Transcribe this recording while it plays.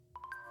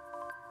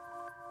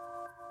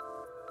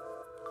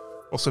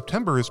Well,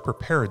 September is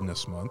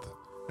Preparedness Month,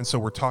 and so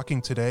we're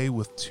talking today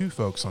with two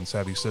folks on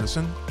Savvy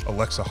Citizen,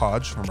 Alexa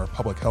Hodge from our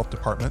Public Health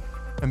Department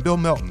and Bill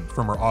Melton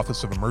from our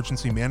Office of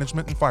Emergency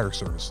Management and Fire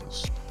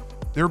Services.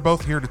 They're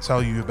both here to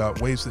tell you about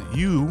ways that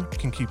you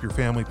can keep your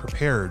family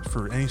prepared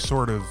for any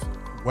sort of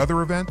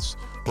weather events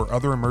or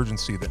other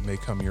emergency that may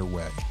come your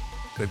way.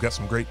 They've got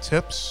some great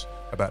tips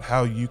about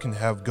how you can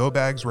have go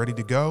bags ready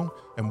to go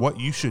and what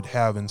you should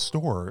have in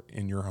store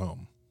in your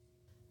home.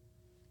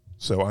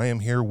 So I am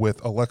here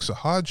with Alexa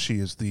Hodge. She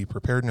is the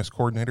preparedness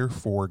coordinator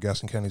for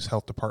Gaston County's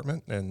Health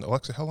Department. And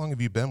Alexa, how long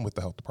have you been with the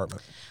Health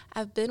Department?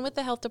 I've been with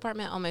the Health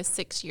Department almost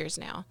 6 years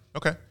now.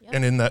 Okay. Yep.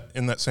 And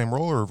in that same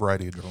role or a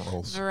variety of different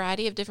roles?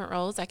 Variety of different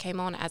roles. I came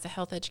on as a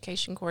health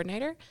education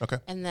coordinator. Okay.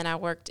 And then I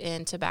worked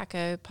in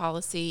tobacco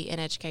policy and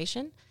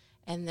education.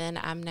 And then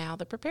I'm now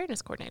the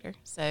preparedness coordinator.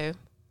 So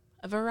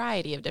a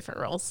variety of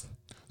different roles.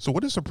 So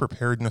what does a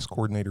preparedness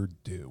coordinator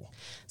do?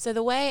 So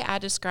the way I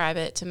describe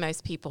it to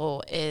most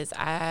people is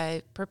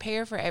I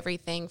prepare for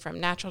everything from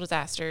natural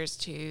disasters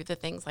to the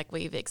things like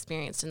we've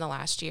experienced in the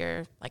last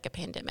year, like a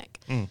pandemic.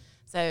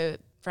 So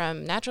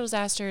from natural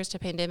disasters to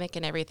pandemic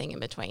and everything in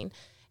between.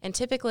 And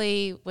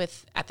typically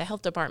at the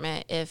health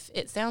department, if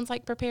it sounds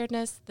like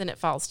preparedness, then it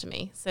falls to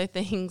me. So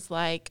things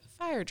like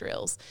fire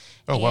drills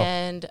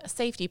and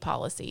safety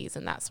policies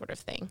and that sort of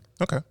thing.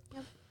 Okay.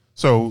 Yep.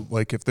 So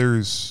like if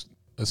there's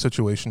a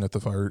situation at the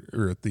fire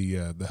or at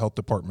the health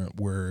department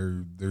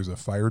where there's a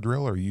fire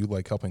drill, are you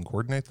like helping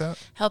coordinate that?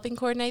 Helping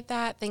coordinate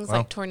that. Things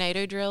like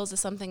tornado drills is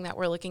something that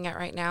we're looking at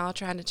right now,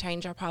 trying to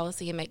change our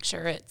policy and make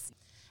sure it's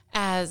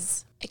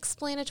as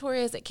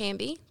explanatory as it can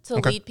be to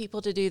lead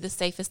people to do the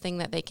safest thing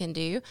that they can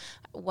do,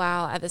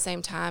 while at the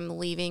same time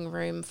leaving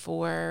room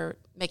for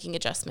making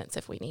adjustments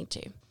if we need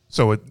to.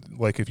 So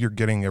if you're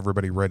getting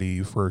everybody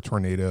ready for a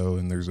tornado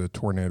and there's a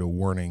tornado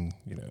warning,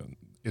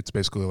 it's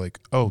basically like,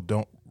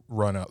 don't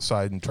run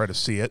outside and try to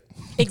see it.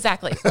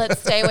 Exactly. Let's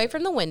stay away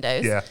from the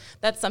windows. Yeah.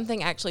 That's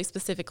something actually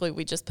specifically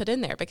we just put in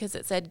there because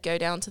it said go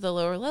down to the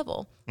lower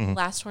level.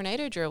 Last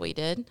tornado drill we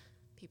did,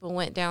 people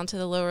went down to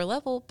the lower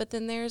level, but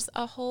then there's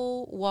a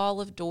whole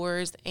wall of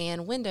doors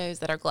and windows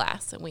that are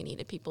glass, and we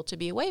needed people to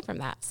be away from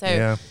that. So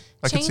yeah,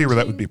 I can see where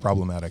that would be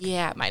problematic.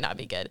 Yeah, it might not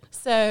be good.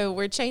 So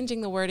we're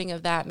changing the wording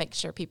of that, make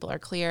sure people are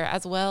clear,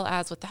 as well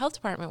as with the health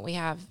department, we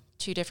have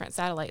 2 different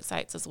satellite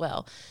sites as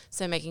well.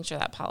 So making sure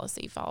that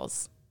policy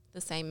falls the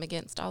same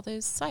against all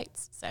those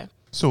sites.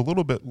 So a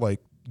little bit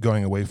like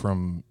going away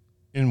from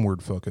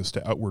inward focus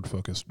to outward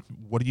focus.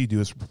 What do you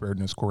do as a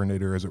preparedness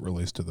coordinator as it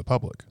relates to the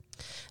public?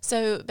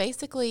 So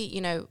basically,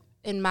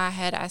 in my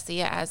head, I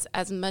see it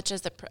as much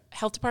as the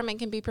health department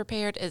can be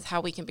prepared is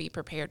how we can be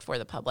prepared for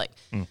the public.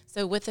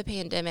 So with the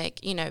pandemic,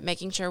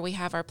 making sure we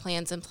have our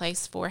plans in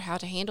place for how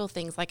to handle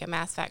things like a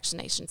mass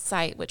vaccination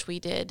site, which we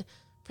did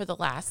for the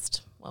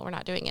last, we're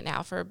not doing it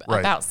now, for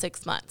about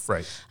 6 months.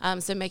 Right.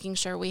 So making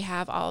sure we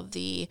have all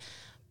the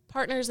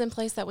partners in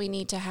place that we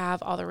need to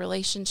have, all the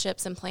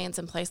relationships and plans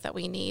in place that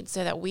we need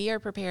so that we are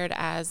prepared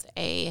as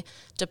a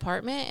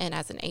department and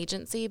as an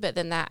agency, but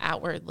then that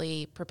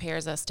outwardly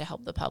prepares us to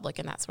help the public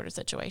in that sort of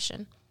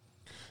situation.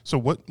 So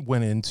what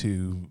went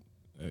into,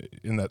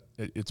 in that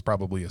it's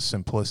probably a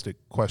simplistic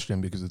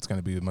question because it's going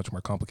to be a much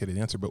more complicated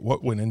answer, but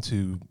what went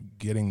into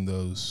getting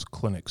those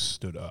clinics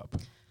stood up?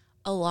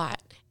 A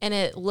lot. And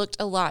it looked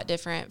a lot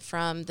different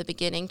from the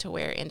beginning to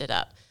where it ended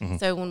up.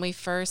 So when we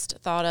first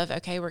thought of,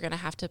 we're going to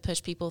have to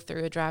push people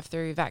through a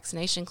drive-through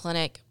vaccination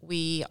clinic,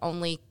 we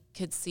only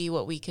could see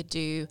what we could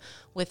do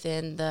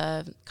within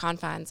the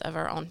confines of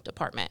our own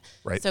department.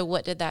 Right. So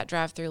what did that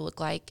drive-through look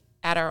like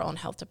at our own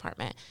health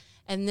department?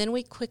 And then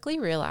we quickly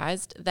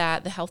realized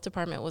that the health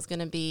department was going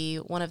to be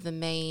one of the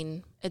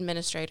main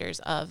administrators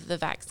of the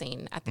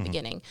vaccine at the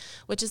beginning,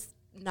 which is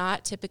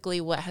not typically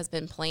what has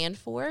been planned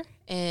for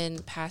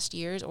in past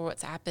years or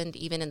what's happened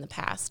even in the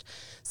past.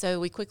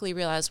 So we quickly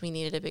realized we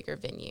needed a bigger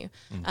venue.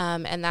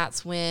 And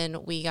that's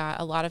when we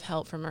got a lot of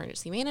help from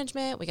emergency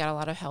management. We got a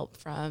lot of help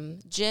from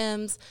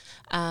gyms,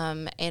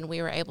 and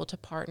we were able to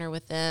partner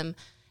with them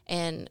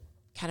and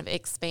kind of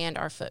expand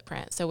our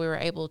footprint. So we were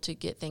able to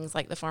get things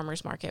like the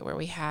farmers market where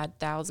we had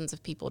thousands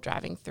of people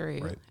driving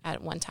through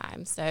at one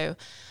time. So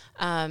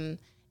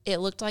it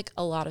looked like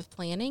a lot of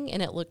planning,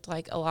 and it looked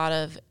like a lot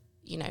of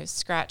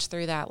scratch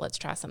through that. Let's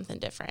try something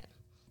different.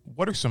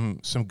 What are some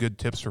good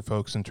tips for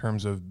folks in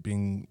terms of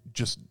being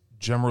just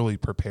generally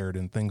prepared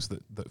and things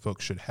that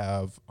folks should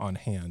have on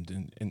hand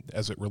and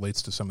as it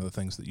relates to some of the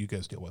things that you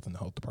guys deal with in the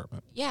health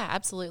department? Yeah,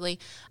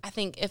 absolutely. I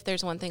think if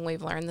there's one thing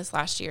we've learned this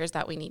last year is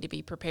that we need to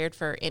be prepared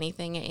for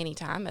anything at any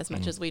time as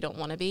much as we don't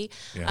want to be.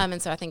 Yeah.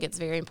 And so I think it's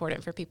very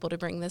important for people to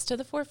bring this to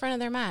the forefront of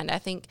their mind. I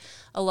think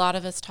a lot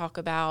of us talk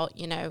about,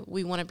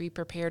 we want to be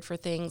prepared for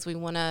things. We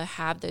want to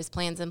have those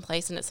plans in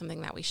place, and it's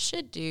something that we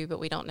should do, but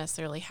we don't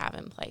necessarily have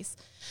in place.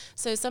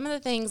 So some of the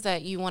things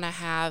that you want to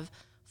have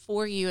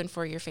for you and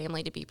for your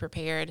family to be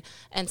prepared,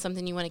 and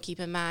something you want to keep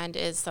in mind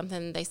is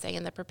something they say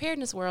in the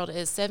preparedness world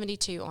is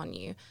 72 on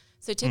you.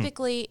 So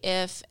typically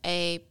if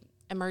a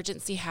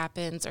emergency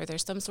happens or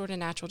there's some sort of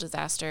natural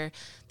disaster,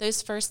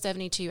 those first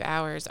 72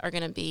 hours are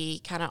going to be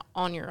kind of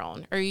on your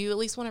own, or you at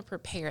least want to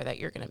prepare that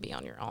you're going to be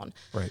on your own.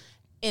 Right.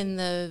 In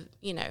the,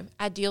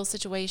 ideal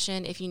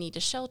situation, if you need to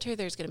shelter,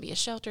 there's going to be a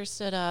shelter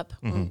stood up.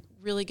 Mm-hmm. We're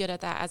really good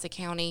at that as a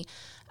county.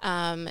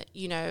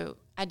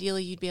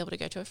 Ideally you'd be able to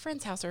go to a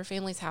friend's house or a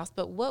family's house,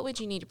 but what would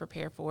you need to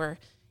prepare for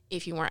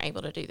if you weren't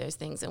able to do those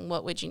things, and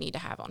what would you need to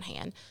have on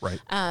hand? Right.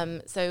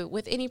 So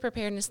with any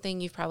preparedness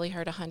thing, you've probably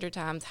heard 100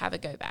 times, have a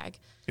go bag.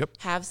 Yep.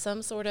 Have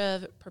some sort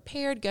of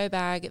prepared go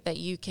bag that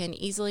you can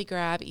easily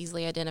grab,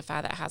 easily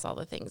identify, that has all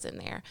the things in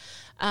there.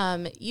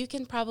 You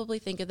can probably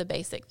think of the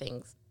basic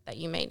things that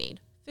you may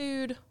need.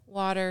 Food,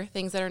 water,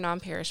 things that are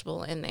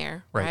non-perishable in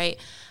there, right?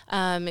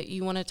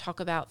 You want to talk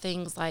about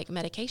things like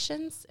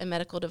medications and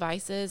medical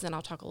devices, and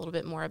I'll talk a little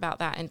bit more about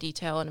that in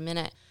detail in a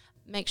minute.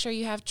 Make sure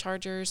you have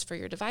chargers for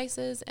your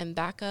devices and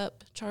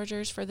backup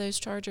chargers for those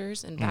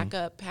chargers and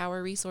backup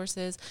power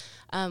resources.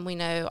 We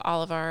know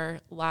all of our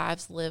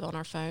lives live on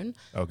our phone.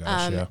 Oh,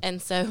 gosh, yeah.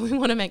 And so we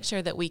want to make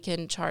sure that we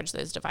can charge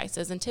those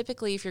devices. And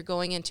typically, if you're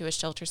going into a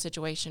shelter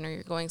situation or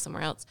you're going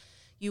somewhere else,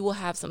 you will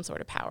have some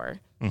sort of power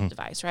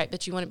device, right?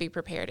 But you want to be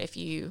prepared if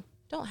you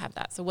don't have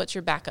that. So what's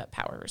your backup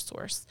power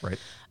source? Right.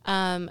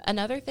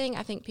 Another thing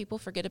I think people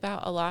forget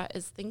about a lot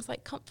is things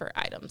like comfort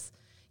items.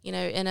 In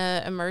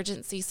an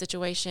emergency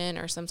situation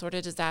or some sort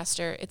of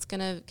disaster, it's going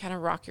to kind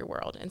of rock your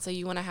world. And so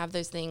you want to have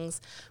those things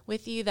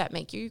with you that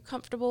make you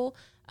comfortable,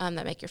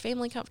 that make your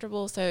family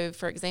comfortable. So,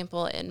 for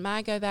example, in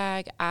my go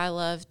bag, I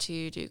love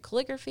to do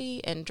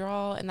calligraphy and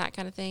draw and that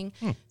kind of thing.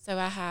 So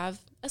I have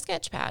a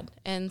sketch pad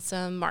and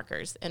some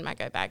markers in my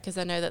go bag because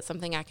I know that's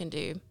something I can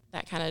do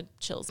that kind of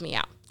chills me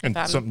out. And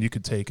something you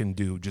could take and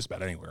do just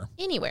about anywhere.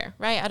 Anywhere,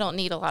 right? I don't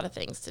need a lot of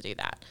things to do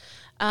that.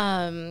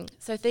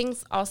 So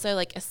things also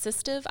like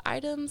assistive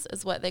items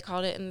is what they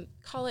call it in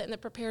the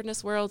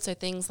preparedness world. So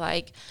things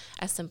like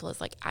as simple as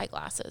like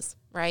eyeglasses,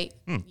 right?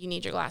 You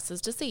need your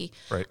glasses to see.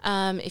 Right.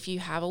 If you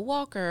have a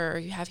walker or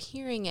you have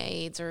hearing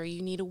aids or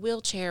you need a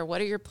wheelchair, what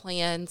are your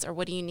plans or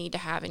what do you need to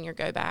have in your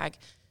go bag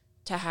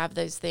to have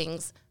those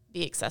things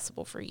be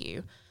accessible for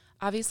you?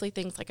 Obviously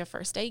things like a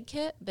first aid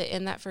kit, but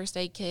in that first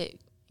aid kit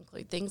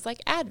include things like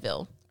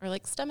Advil or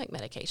like stomach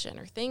medication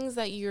or things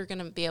that you're going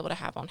to be able to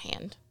have on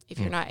hand if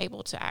you're not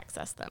able to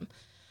access them.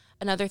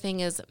 Another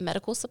thing is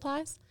medical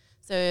supplies.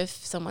 So if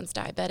someone's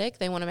diabetic,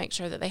 they want to make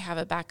sure that they have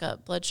a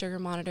backup blood sugar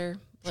monitor,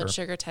 blood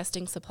sugar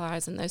testing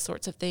supplies, and those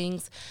sorts of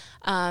things.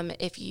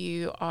 If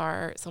you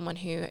are someone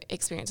who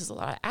experiences a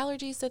lot of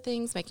allergies to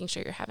things, making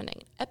sure you're having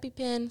an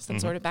EpiPen, some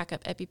sort of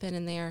backup EpiPen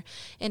in there,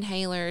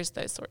 inhalers,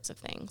 those sorts of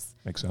things.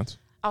 Makes sense.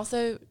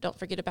 Also, don't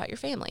forget about your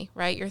family,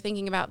 right? You're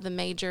thinking about the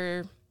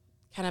major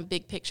kind of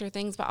big picture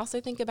things, but also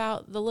think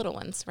about the little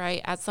ones,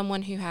 right? As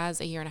someone who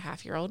has a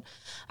 1.5-year-old,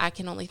 I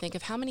can only think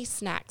of how many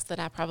snacks that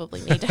I probably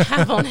need to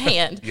have on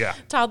hand. Yeah.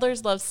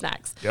 Toddlers love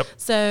snacks. Yep.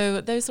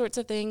 So those sorts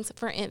of things.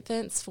 For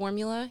infants,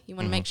 formula. You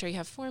want to make sure you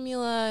have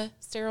formula,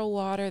 sterile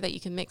water that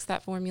you can mix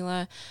that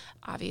formula.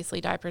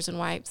 Obviously, diapers and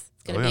wipes.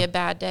 It's going to be a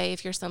bad day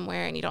if you're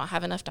somewhere and you don't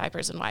have enough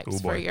diapers and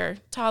wipes for your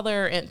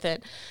toddler or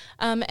infant.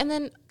 And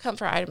then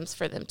comfort items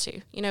for them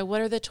too.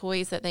 What are the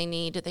toys that they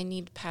need? Do they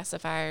need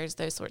pacifiers?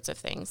 Those sorts of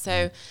things.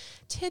 So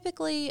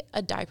typically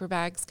a diaper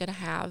bag's going to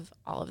have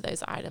all of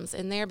those items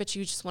in there, but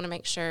you just want to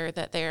make sure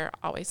that they're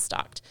always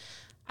stocked.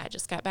 I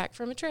just got back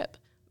from a trip.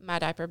 My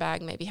diaper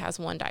bag maybe has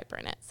one diaper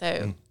in it.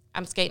 So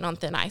I'm skating on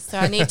thin ice. So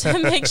I need to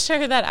make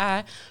sure that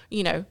I,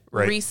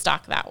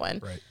 restock that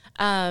one. Right.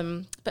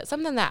 But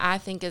something that I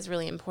think is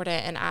really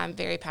important and I'm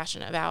very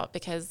passionate about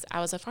because I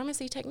was a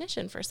pharmacy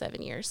technician for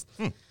 7 years.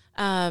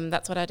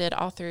 That's what I did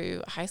all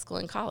through high school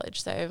and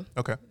college. So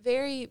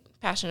very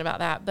passionate about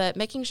that, but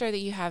making sure that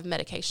you have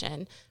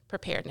medication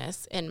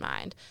preparedness in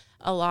mind.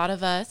 A lot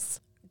of us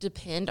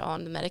depend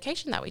on the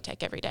medication that we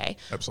take every day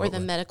or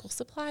the medical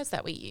supplies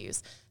that we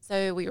use.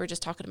 So we were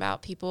just talking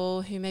about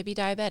people who may be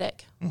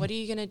diabetic. What are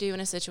you going to do in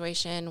a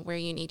situation where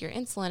you need your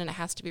insulin and it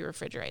has to be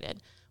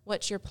refrigerated?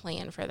 What's your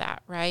plan for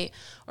that, right?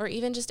 Or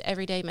even just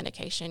everyday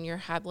medication, your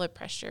high blood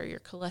pressure,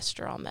 your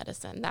cholesterol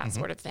medicine, that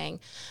sort of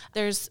thing.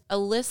 There's a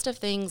list of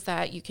things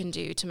that you can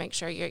do to make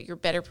sure you're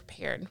better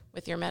prepared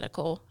with your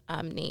medical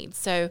needs.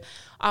 So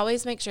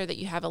always make sure that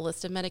you have a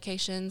list of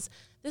medications.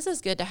 This is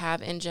good to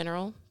have in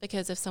general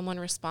because if someone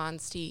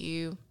responds to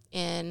you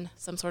in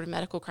some sort of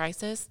medical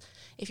crisis,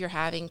 if you're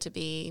having to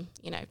be,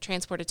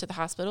 transported to the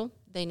hospital,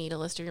 they need a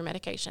list of your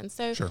medications.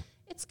 So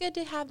it's good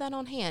to have that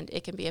on hand.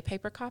 It can be a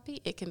paper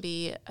copy. It can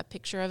be a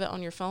picture of it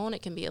on your phone.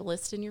 It can be a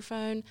list in your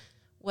phone,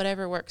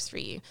 whatever works for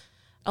you.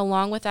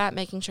 Along with that,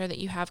 making sure that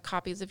you have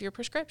copies of your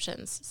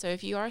prescriptions. So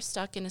if you are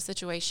stuck in a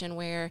situation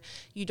where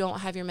you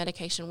don't have your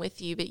medication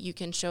with you, but you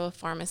can show a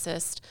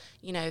pharmacist,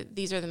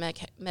 these are the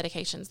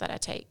medications that I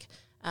take.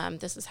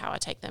 This is how I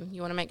take them.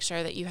 You want to make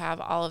sure that you have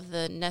all of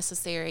the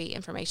necessary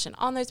information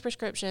on those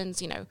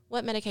prescriptions,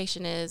 what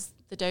medication is,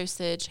 the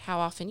dosage, how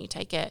often you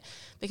take it,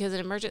 because in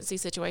emergency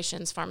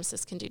situations,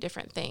 pharmacists can do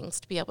different things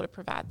to be able to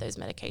provide those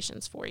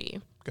medications for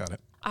you. Got it.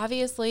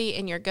 Obviously,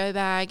 in your go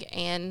bag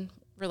and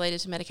related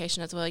to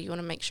medication as well, you want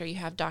to make sure you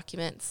have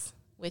documents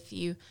with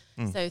you.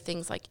 So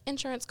things like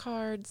insurance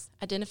cards,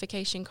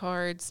 identification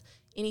cards,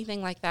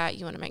 anything like that,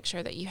 you want to make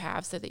sure that you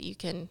have so that you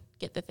can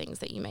get the things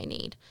that you may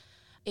need.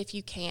 If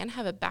you can,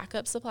 have a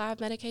backup supply of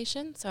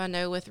medication. So I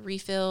know with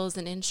refills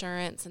and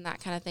insurance and that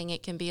kind of thing,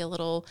 it can be a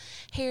little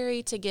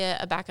hairy to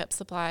get a backup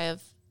supply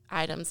of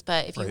items.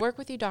 But if you work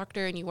with your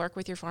doctor and you work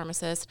with your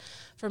pharmacist,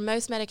 for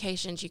most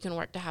medications, you can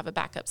work to have a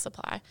backup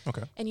supply.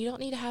 Okay. And you don't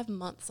need to have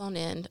months on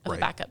end of a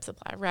backup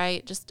supply,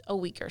 right? Just a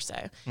week or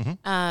so.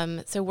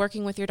 So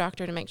working with your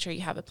doctor to make sure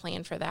you have a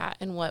plan for that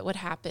and what would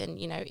happen,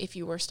 you know, if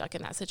you were stuck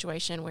in that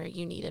situation where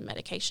you needed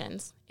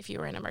medications, if you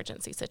were in an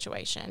emergency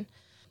situation.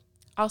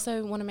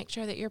 Also want to make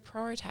sure that you're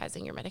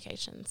prioritizing your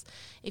medications.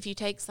 If you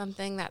take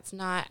something that's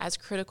not as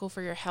critical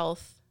for your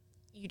health,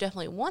 you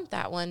definitely want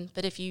that one.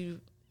 But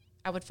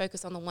I would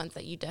focus on the ones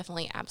that you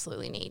definitely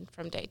absolutely need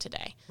from day to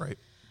day. Right.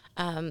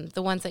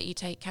 The ones that you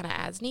take kind of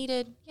as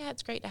needed, yeah,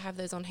 it's great to have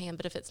those on hand.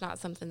 But if it's not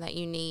something that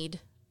you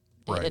need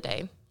day to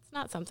day, it's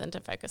not something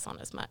to focus on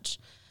as much.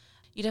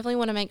 You definitely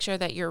want to make sure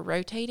that you're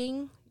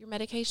rotating your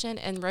medication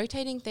and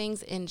rotating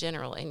things in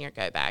general in your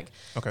go bag.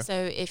 Okay. So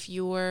if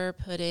you're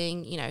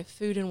putting, you know,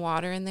 food and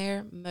water in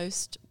there,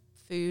 most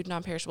food,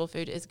 non-perishable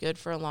food, is good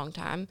for a long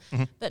time.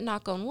 But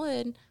knock on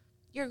wood,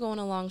 you're going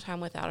a long time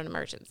without an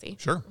emergency.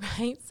 Sure.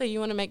 Right? So you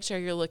want to make sure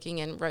you're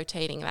looking and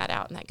rotating that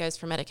out, and that goes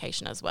for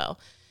medication as well.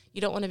 You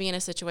don't want to be in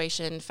a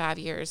situation 5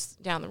 years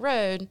down the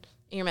road and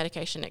your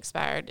medication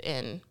expired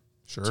in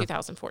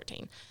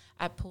 2014.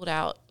 I pulled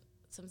out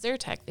some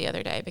Zyrtec the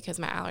other day because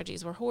my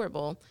allergies were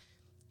horrible.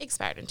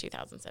 Expired in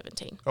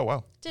 2017. Oh,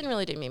 wow. Didn't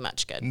really do me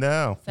much good.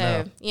 No.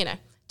 So, you know,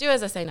 do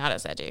as I say, not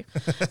as I do.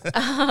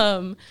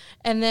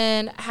 And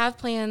then have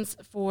plans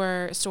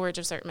for storage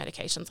of certain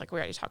medications like we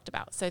already talked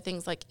about. So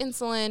things like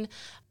insulin.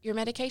 Your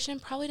medication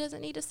probably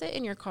doesn't need to sit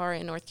in your car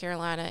in North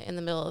Carolina in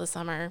the middle of the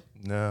summer.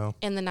 No.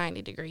 In the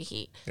 90-degree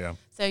heat. Yeah.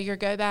 So your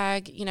go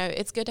bag, you know,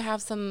 it's good to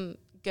have some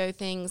go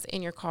things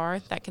in your car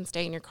that can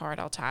stay in your car at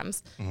all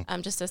times,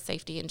 just as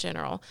safety in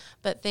general.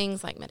 But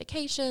things like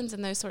medications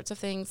and those sorts of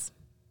things,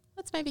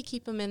 let's maybe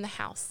keep them in the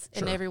house,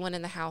 and everyone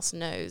in the house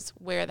knows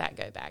where that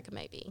go bag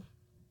may be.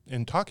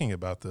 In talking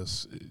about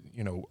this,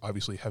 you know,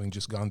 obviously having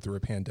just gone through a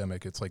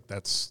pandemic, it's like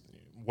that's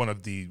one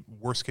of the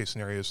worst case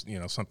scenarios, you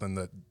know, something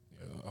that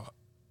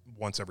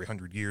once every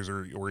 100 years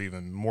or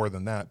even more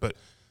than that. But,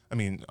 I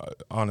mean,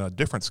 on a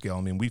different scale,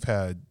 I mean, we've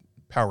had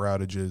power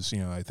outages. You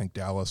know, I think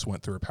Dallas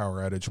went through a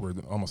power outage where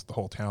almost the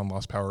whole town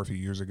lost power a few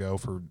years ago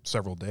for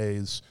several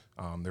days.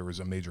 There was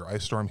a major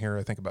ice storm here,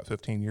 I think about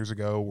 15 years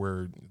ago,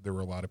 where there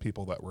were a lot of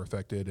people that were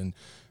affected and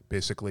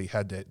basically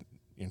had to,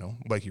 you know,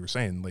 like you were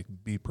saying, like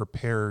be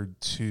prepared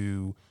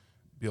to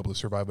be able to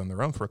survive on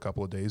their own for a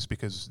couple of days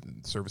because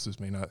services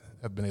may not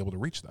have been able to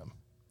reach them.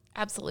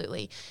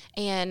 Absolutely.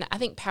 And I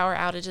think power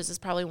outages is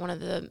probably one of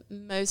the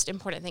most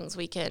important things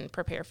we can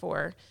prepare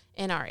for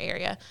in our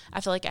area.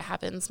 I feel like it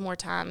happens more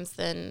times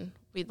than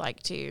we'd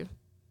like to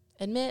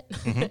admit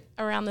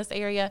around this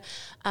area,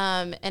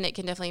 and it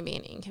can definitely be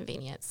an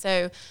inconvenience.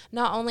 So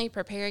not only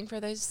preparing for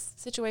those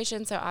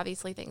situations, so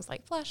obviously things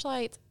like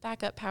flashlights,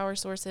 backup power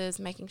sources,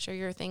 making sure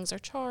your things are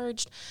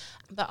charged,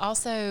 but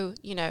also,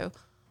 you know,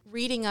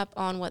 reading up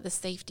on what the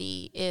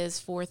safety is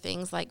for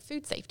things like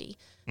food safety.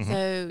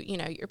 So, you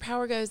know, your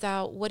power goes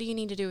out. What do you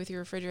need to do with your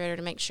refrigerator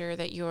to make sure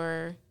that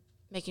you're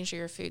making sure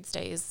your food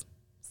stays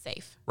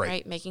safe,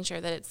 right? Making sure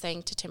that it's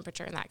staying to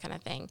temperature and that kind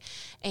of thing.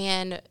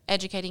 And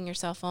educating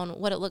yourself on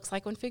what it looks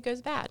like when food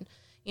goes bad.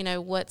 You know,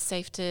 what's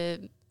safe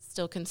to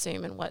still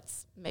consume and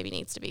what's maybe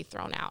needs to be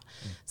thrown out.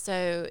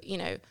 So, you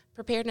know,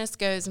 preparedness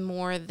goes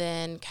more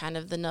than kind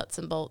of the nuts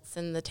and bolts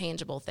and the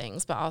tangible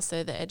things, but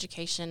also the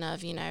education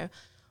of, you know,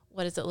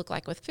 what does it look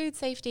like with food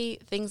safety?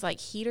 Things like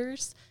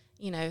heaters,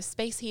 you know,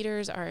 space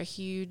heaters are a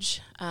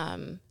huge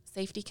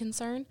safety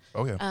concern.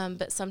 Oh, yeah.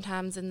 But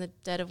sometimes in the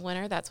dead of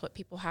winter, that's what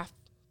people have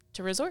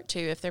to resort to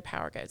if their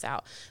power goes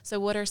out. So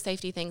what are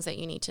safety things that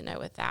you need to know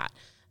with that?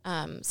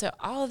 So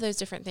all of those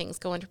different things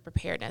go into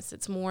preparedness.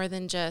 It's more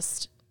than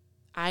just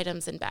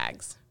items and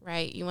bags,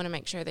 right? You want to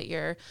make sure that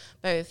you're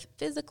both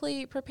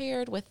physically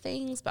prepared with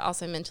things, but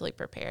also mentally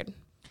prepared.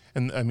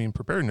 And I mean,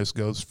 preparedness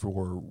goes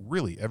for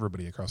really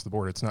everybody across the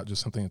board. It's not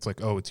just something that's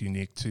like, oh, it's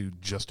unique to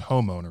just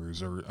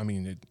homeowners or, I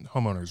mean,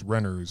 homeowners,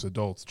 renters,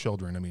 adults,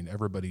 children. I mean,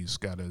 everybody's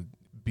got to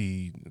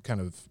be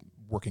kind of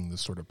working this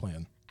sort of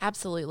plan.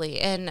 Absolutely.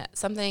 And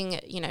something,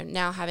 you know,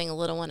 now having a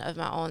little one of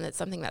my own, that's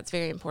something that's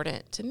very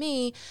important to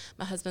me.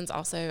 My husband's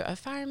also a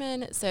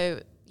fireman.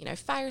 So, you know,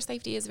 fire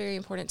safety is very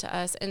important to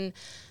us. And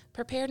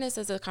preparedness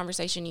is a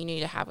conversation you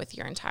need to have with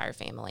your entire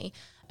family.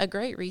 A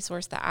great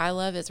resource that I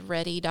love is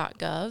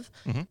ready.gov.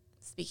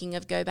 Speaking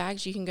of go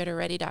bags, you can go to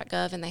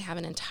ready.gov and they have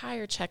an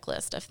entire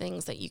checklist of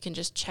things that you can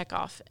just check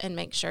off and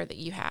make sure that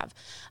you have.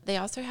 They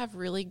also have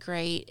really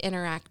great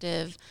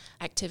interactive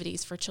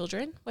activities for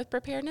children with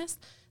preparedness.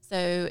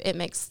 So it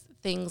makes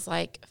things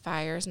like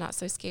fire is not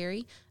so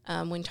scary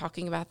when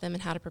talking about them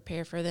and how to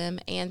prepare for them,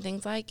 and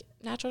things like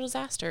natural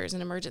disasters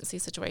and emergency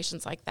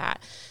situations like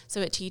that. So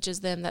it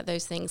teaches them that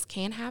those things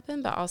can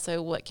happen, but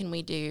also what can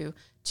we do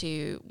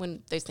to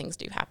when those things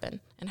do happen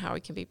and how we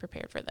can be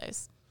prepared for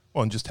those.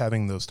 Well, and just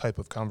having those type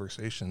of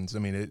conversations. I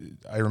mean,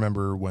 I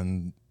remember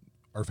when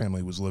our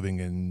family was living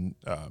in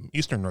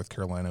eastern North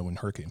Carolina when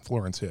Hurricane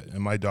Florence hit,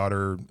 and my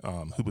daughter,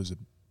 who was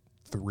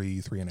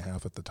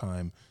 3.5 at the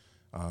time,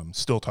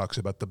 still talks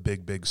about the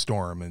big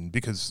storm. And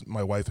because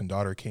my wife and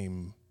daughter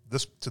came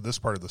to this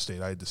part of the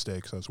state, I had to stay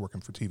because I was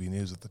working for TV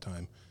News at the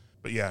time.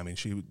 But yeah, I mean,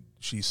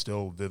 she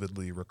still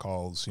vividly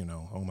recalls,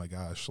 oh my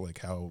gosh, like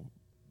how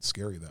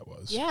scary that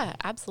was. Yeah,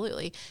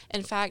 absolutely.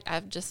 In fact,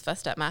 I've just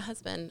fussed at my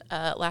husband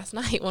last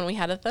night when we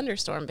had a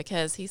thunderstorm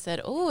because he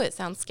said, "Oh, it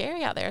sounds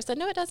scary out there." I said,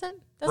 "No, it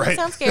doesn't. Doesn't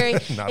sound scary.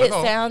 Not it at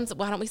all. sounds,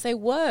 why don't we say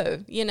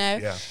whoa,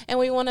 Yeah. And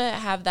we want to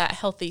have that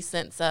healthy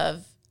sense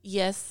of,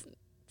 yes,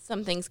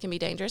 some things can be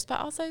dangerous, but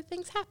also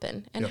things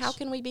happen. And Yes. how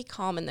can we be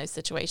calm in those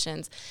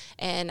situations?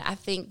 And I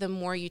think the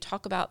more you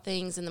talk about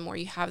things and the more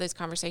you have those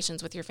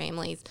conversations with your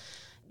families,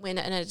 when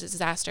a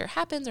disaster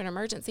happens or an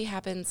emergency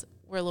happens,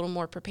 we're a little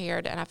more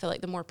prepared. And I feel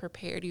like the more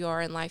prepared you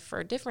are in life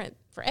for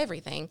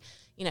everything,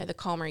 the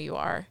calmer you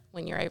are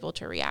when you're able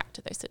to react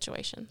to those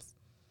situations.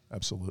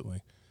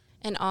 Absolutely.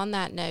 And on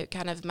that note,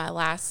 kind of my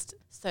last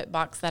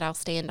soapbox that I'll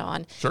stand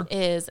on Sure.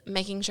 is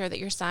making sure that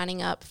you're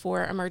signing up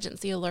for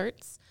emergency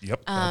alerts.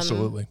 Yep,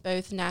 absolutely.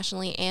 Both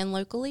nationally and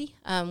locally.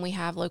 We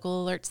have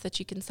local alerts that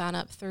you can sign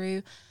up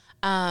through.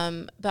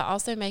 But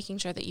also making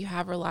sure that you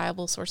have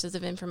reliable sources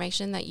of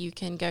information that you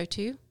can go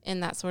to in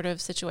that sort of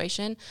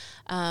situation.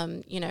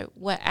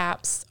 What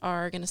apps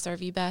are going to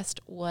serve you best,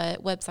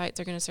 what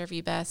websites are going to serve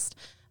you best.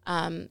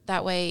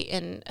 That way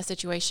in a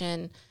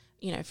situation,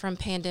 from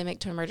pandemic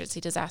to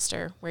emergency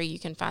disaster, where you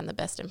can find the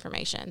best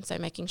information. So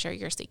making sure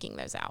you're seeking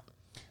those out.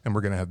 And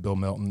we're going to have Bill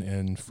Melton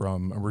in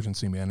from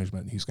Emergency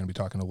Management. He's going to be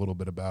talking a little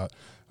bit about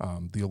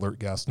the Alert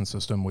Gaston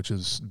system, which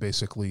is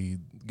basically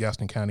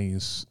Gaston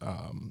County's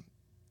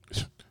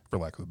for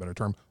lack of a better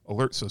term,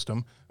 alert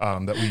system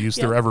that we use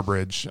through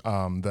Everbridge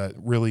that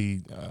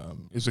really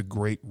is a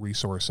great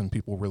resource, and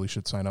people really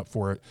should sign up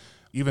for it.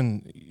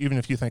 Even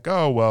if you think,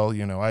 oh, well,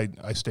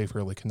 I stay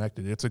fairly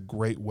connected, it's a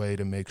great way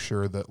to make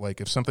sure that, like,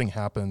 if something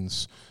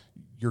happens,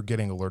 you're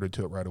getting alerted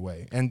to it right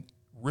away. And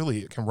really,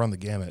 it can run the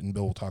gamut, and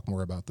Bill will talk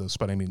more about this,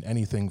 but I mean,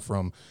 anything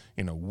from,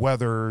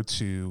 weather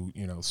to,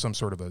 some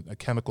sort of a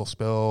chemical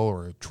spill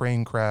or a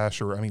train crash,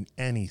 or, I mean,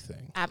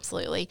 anything.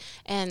 Absolutely.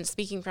 And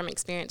speaking from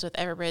experience with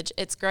Everbridge,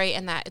 it's great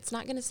in that it's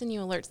not going to send you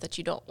alerts that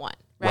you don't want,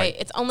 right?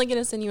 It's only going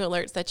to send you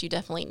alerts that you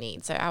definitely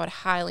need. So I would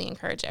highly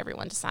encourage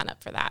everyone to sign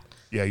up for that.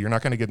 Yeah, you're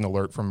not going to get an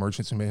alert from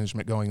Emergency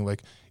Management going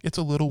like, it's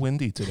a little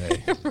windy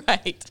today.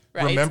 Right.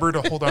 Remember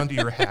to hold on to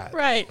your hat.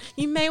 Right.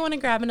 You may want to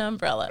grab an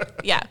umbrella.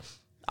 Yeah.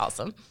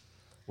 Awesome.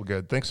 Well,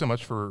 good. Thanks so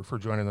much for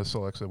joining us,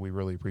 Alexa. We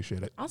really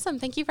appreciate it. Awesome.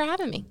 Thank you for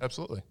having me.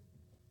 Absolutely.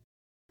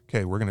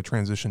 Okay, we're going to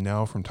transition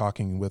now from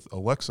talking with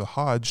Alexa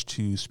Hodge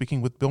to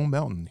speaking with Bill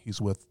Melton. He's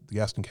with the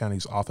Gaston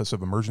County's Office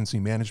of Emergency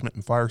Management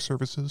and Fire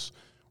Services.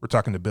 We're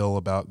talking to Bill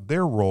about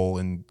their role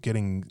in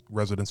getting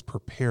residents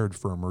prepared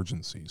for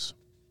emergencies.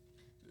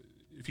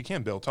 If you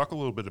can, Bill, talk a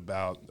little bit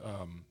about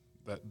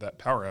that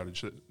power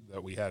outage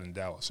that we had in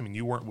Dallas. I mean,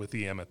 you weren't with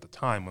EM at the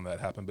time when that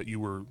happened, but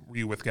were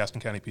you with Gaston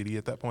County PD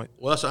at that point?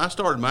 Well, so I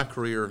started my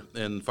career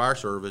in fire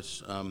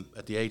service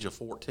at the age of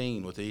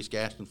 14 with the East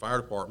Gaston Fire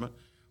Department,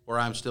 where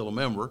I'm still a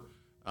member.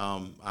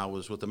 I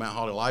was with the Mount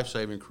Holly Life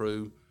Saving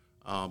Crew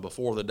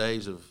before the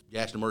days of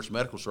Gaston Emergency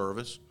Medical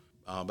Service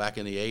back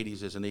in the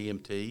 80s as an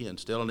EMT, and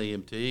still an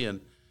EMT,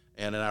 and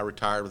then I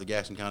retired with the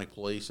Gaston County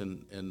Police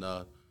in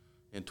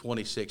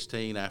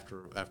 2016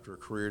 after a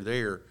career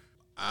there.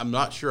 I'm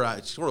not sure.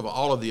 It's sort of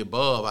all of the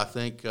above. I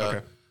think.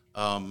 Okay.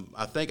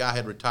 I think I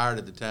had retired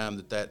at the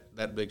time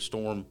that big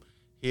storm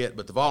hit,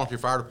 but the volunteer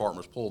fire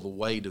departments pulled the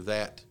weight of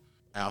that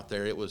out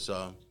there. It was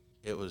something.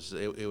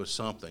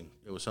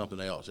 It was something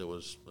else. It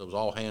was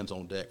all hands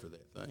on deck for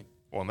that thing.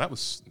 Well, and that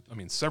was, I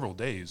mean, several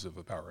days of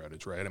a power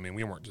outage, right? I mean,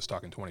 we weren't just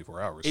talking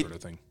 24 hours sort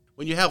of thing.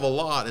 When you have a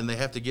lot and they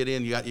have to get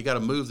in, you got to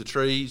move the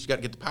trees. You got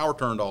to get the power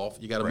turned off.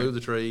 You got to move the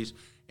trees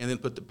and then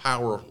put the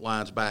power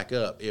lines back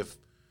up. If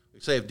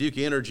Duke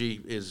Energy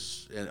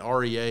is an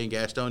REA and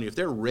Gastonia, if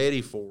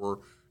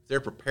they're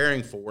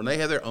preparing for, and they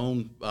have their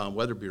own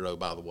weather bureau,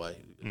 by the way,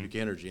 Duke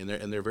Energy, and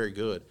they're very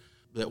good.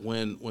 That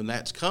when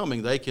that's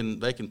coming, they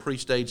can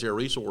pre-stage their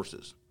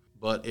resources.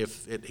 But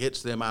if it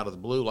hits them out of the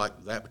blue,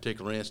 like that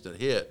particular incident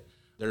hit,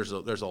 there's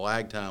a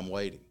lag time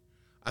waiting.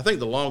 I think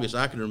the longest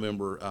I can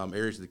remember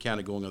areas of the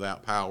county going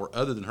without power,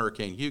 other than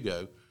Hurricane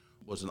Hugo,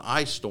 was an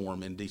ice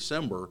storm in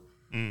December,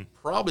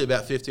 probably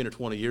about 15 or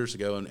 20 years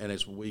ago. And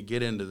as we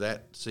get into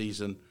that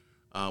season,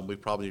 we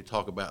probably need to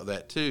talk about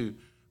that too,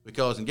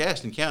 because in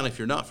Gaston County, if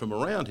you're not from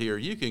around here,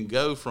 you can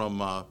go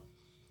from an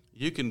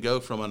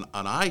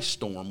ice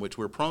storm, which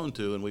we're prone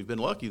to, and we've been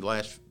lucky the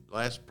last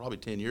probably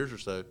 10 years or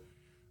so.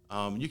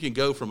 You can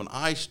go from an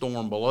ice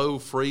storm below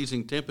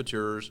freezing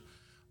temperatures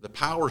the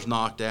power's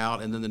knocked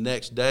out, and then the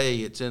next day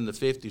it's in the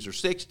 50s or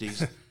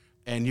 60s,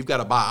 and you've got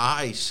to buy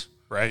ice,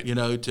 Right.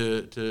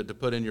 to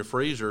put in your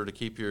freezer to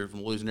keep you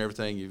from losing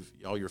everything,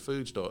 all your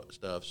food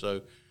stuff.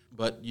 So,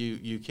 but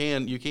you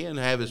can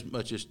have as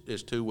much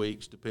as 2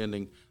 weeks,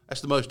 depending.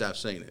 That's the most I've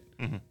seen it.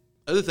 Mm-hmm.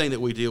 Other thing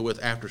that we deal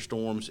with after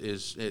storms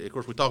is, of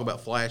course, we talk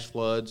about flash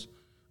floods.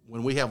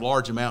 When we have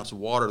large amounts of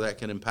water, that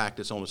can impact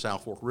us on the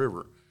South Fork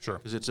River. Sure.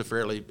 Because it's a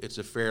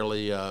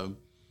fairly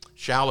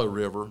shallow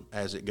river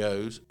as it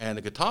goes, and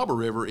the Catawba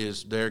River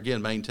is there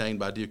again maintained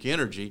by Duke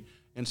Energy,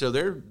 and so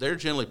they're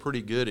generally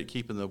pretty good at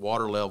keeping the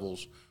water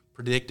levels,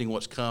 predicting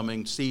what's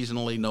coming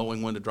seasonally,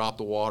 knowing when to drop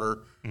the water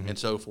and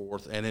so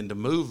forth, and then to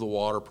move the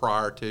water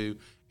prior to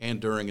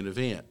and during an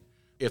event.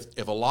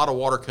 If a lot of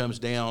water comes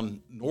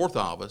down north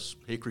of us,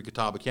 Hickory,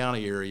 Catawba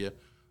County area,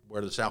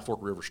 where the South Fork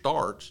River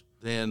starts,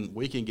 then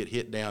we can get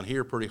hit down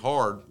here pretty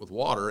hard with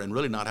water and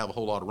really not have a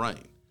whole lot of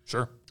rain.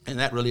 Sure. And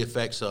that really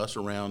affects us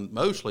around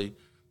most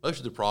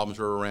of the problems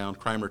are around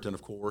Cramerton,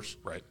 of course.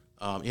 Right.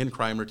 In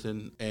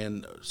Cramerton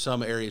and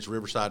some areas,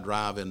 Riverside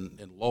Drive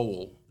and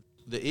Lowell.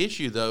 The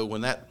issue, though,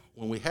 when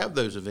we have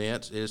those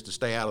events is to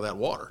stay out of that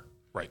water.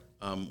 Right.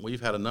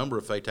 We've had a number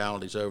of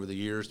fatalities over the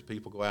years. The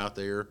people go out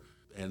there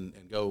and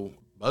go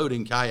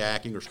boating,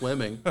 kayaking, or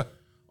swimming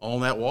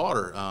on that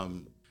water.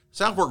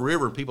 South Fork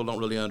River, people don't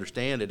really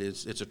understand it.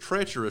 It's a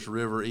treacherous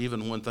river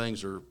even when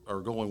things are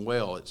going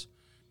well.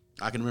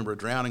 I can remember a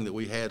drowning that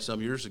we had some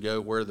years ago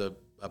where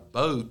a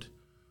boat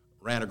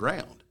ran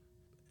aground,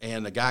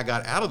 and the guy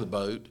got out of the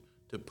boat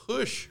to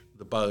push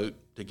the boat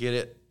to get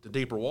it to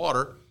deeper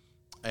water,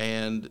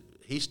 and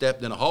he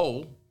stepped in a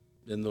hole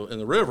in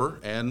the river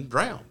and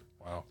drowned.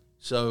 Wow.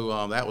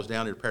 So that was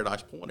down near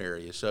Paradise Point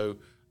area. So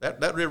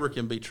that river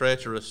can be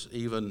treacherous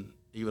even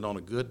on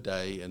a good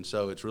day, and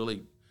so it's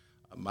really,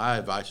 my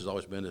advice has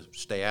always been to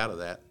stay out of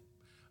that.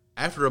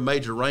 After a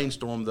major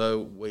rainstorm, though,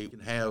 we can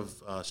have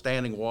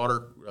standing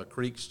water,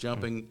 creeks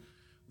jumping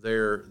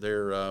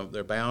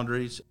their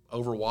boundaries,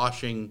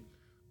 overwashing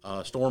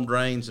storm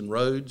drains and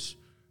roads.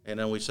 And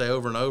then we say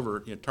over and over,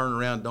 turn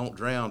around, don't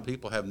drown.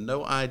 People have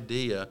no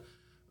idea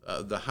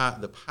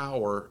the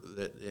power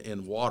that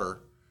in water,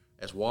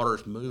 as water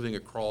is moving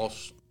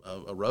across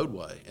a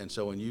roadway. And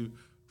so when you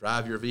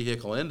drive your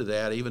vehicle into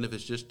that, even if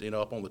it's just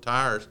up on the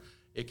tires,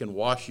 it can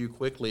wash you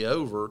quickly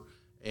over,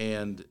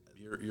 and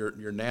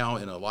you're now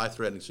in a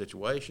life-threatening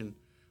situation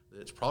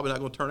that's probably not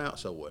going to turn out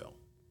so well.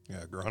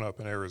 Yeah, growing up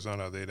in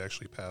Arizona, they'd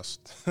actually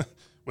passed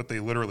what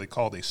they literally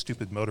called a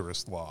stupid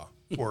motorist law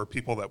for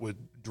people that would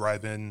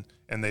drive in,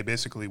 and they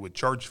basically would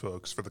charge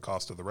folks for the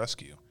cost of the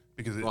rescue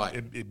because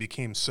it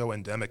became so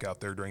endemic out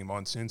there during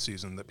monsoon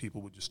season that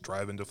people would just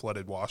drive into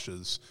flooded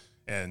washes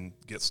and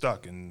get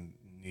stuck and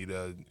need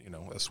a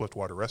swift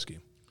water rescue.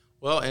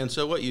 Well, and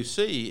so what you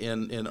see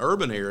in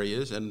urban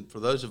areas, and for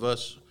those of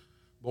us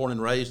born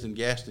and raised in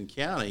Gaston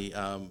County,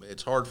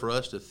 it's hard for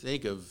us to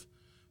think of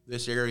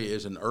this area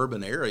as an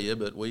urban area,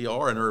 but we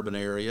are an urban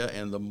area,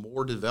 and the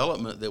more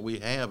development that we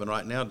have, and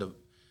right now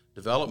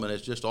development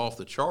is just off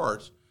the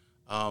charts.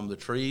 The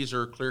trees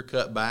are clear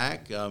cut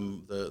back.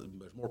 There's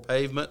more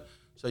pavement,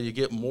 so you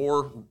get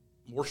more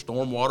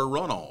stormwater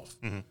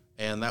runoff,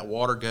 and that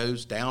water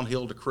goes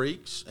downhill to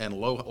creeks and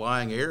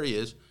low-lying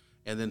areas,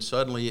 and then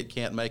suddenly it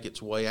can't make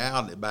its way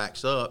out, and it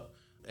backs up,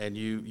 and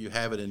you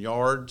have it in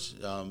yards.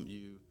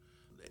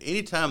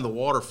 Anytime the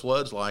water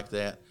floods like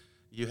that,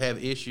 you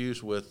have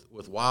issues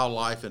with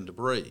wildlife and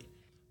debris.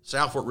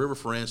 South Fork River,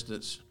 for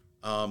instance,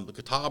 the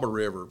Catawba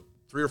River,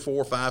 3 or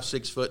 4, 5,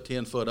 6 foot,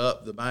 10 foot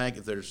up the bank,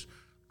 if there's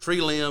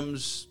tree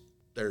limbs,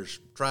 there's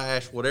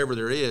trash, whatever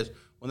there is,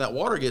 when that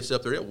water gets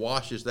up there, it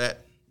washes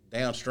that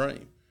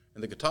downstream.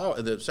 And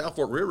the South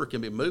Fork River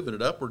can be moving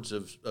at upwards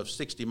of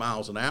 60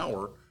 miles an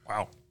hour.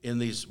 Wow. In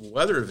these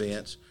weather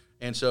events.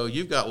 And so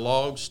you've got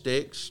logs,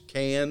 sticks,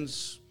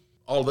 cans,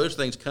 all those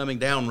things coming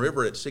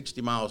downriver at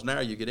 60 miles an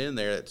hour. You get in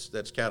there,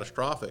 that's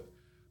catastrophic.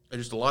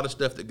 There's just a lot of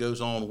stuff that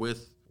goes on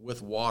with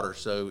water.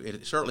 So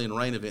certainly in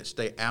rain events,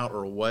 stay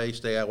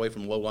away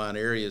from low-lying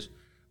areas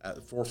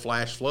for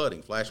flash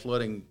flooding. Flash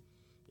flooding,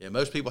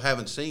 most people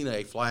haven't seen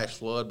a flash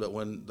flood, but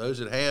when those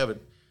that have,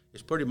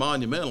 it's pretty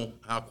monumental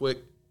how quick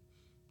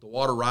the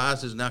water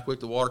rises and how quick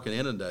the water can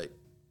inundate.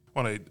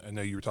 Well, I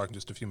know you were talking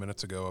just a few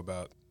minutes ago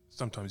about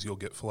sometimes you'll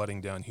get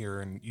flooding down here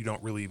and you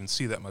don't really even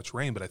see that much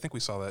rain, but I think we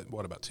saw that,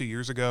 about 2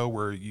 years ago,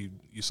 where you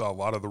saw a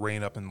lot of the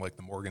rain up in like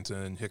the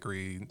Morganton,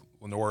 Hickory,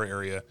 Lenore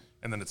area,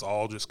 and then it's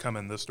all just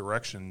coming this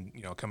direction,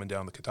 coming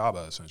down the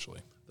Catawba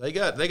essentially. They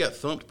got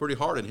thumped pretty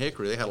hard in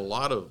Hickory. They had a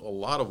lot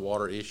of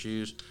water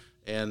issues,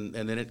 and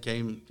then it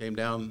came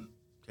down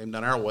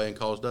our way and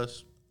caused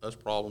us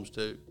problems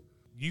too.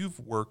 You've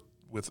worked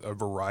with a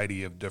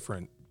variety of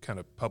different kind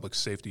of public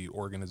safety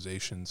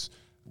organizations.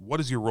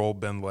 What has your role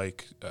been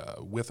like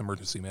with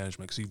emergency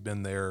management? Because you've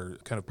been there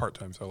kind of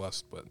part-time for the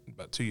last,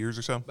 about 2 years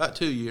or so? About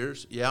 2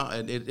 years, yeah.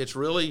 And it's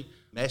really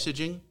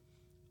messaging.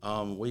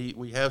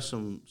 We have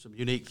some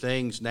unique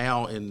things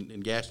now in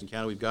Gaston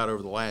County we've got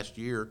over the last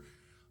year.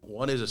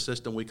 One is a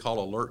system we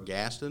call Alert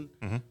Gaston.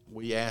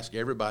 We ask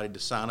everybody to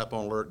sign up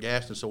on Alert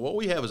Gaston. So what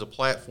we have is a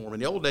platform. In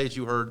the old days,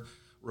 you heard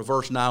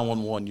reverse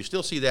 911. You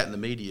still see that in the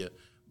media.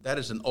 That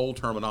is an old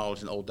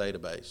terminology, an old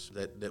database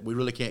that we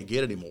really can't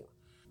get anymore.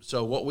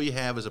 So what we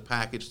have is a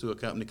package through a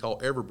company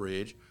called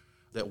Everbridge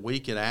that we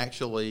can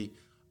actually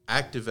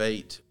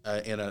activate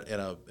in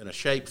a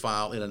shape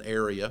file in an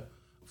area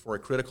for a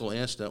critical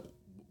instant.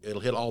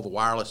 It'll hit all the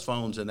wireless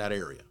phones in that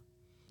area.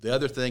 The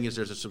other thing is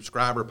there's a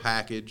subscriber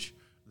package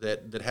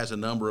that has a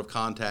number of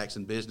contacts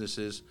and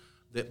businesses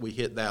that we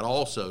hit that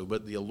also.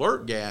 But the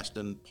Alert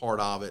Gaston part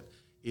of it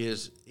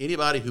is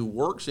anybody who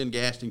works in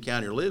Gaston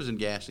County or lives in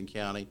Gaston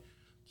County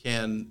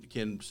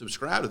can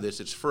subscribe to this.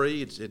 It's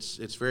free.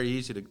 It's very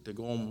easy to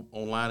go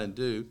online and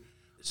do.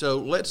 So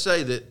let's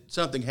say that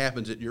something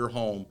happens at your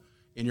home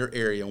in your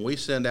area, and we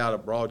send out a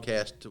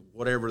broadcast to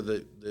whatever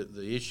the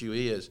issue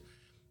is.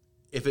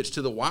 If it's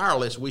to the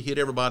wireless, we hit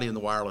everybody in the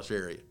wireless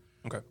area.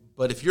 Okay.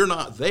 But if you're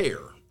not there,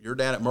 you're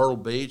down at Myrtle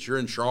Beach, you're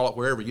in Charlotte,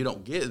 wherever, you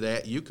don't get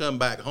that, you come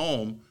back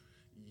home,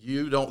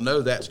 you don't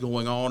know that's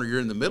going on, or you're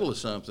in the middle of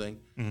something.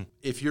 Mm-hmm.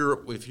 If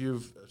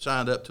you've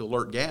signed up to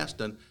Alert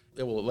Gaston,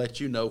 it will let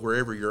you know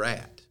wherever you're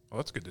at. Well,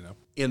 that's good to know.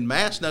 In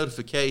mass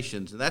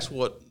notifications, and that's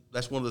one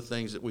of the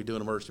things that we do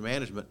in emergency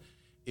management,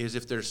 is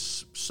if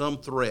there's some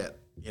threat,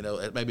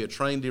 maybe a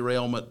train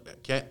derailment,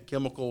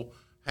 chemical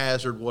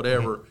hazard,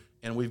 whatever, mm-hmm.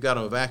 and we've got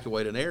to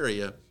evacuate an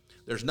area,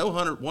 there's no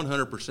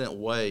 100%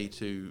 way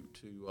to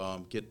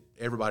get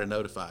everybody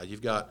notified.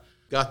 You've got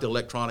the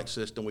electronic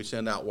system. We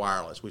send out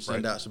wireless. We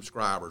send out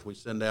subscribers. We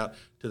send out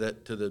to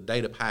the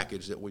data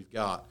package that we've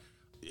got.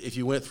 If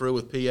you went through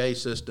with PA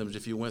systems,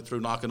 if you went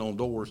through knocking on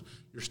doors,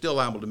 you're still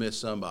liable to miss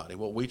somebody.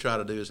 What we try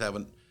to do is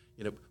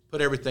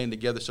put everything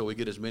together so we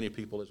get as many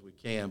people as we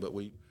can, but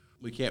we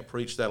can't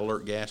preach that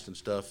Alert Gaston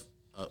stuff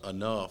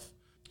enough.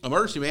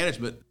 Emergency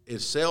management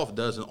itself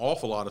does an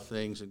awful lot of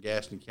things in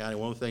Gaston County.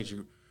 One of the things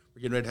we're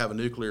getting ready to have a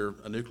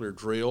nuclear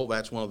drill.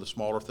 That's one of the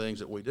smaller things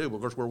that we do.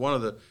 Of course,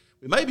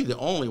 we may be the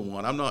only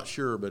one. I'm not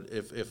sure, but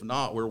if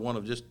not, we're one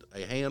of just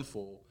a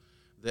handful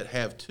that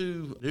have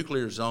 2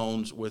 nuclear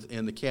zones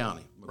within the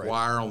county.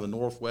 McGuire on the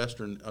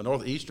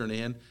northeastern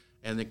end,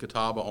 and then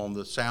Catawba on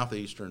the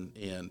southeastern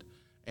end.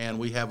 And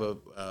we have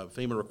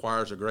FEMA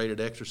requires a graded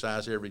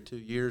exercise every 2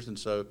 years, and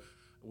so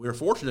we're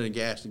fortunate in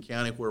Gaston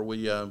County where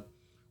we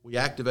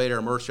activate our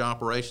Emergency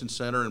Operations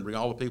Center and bring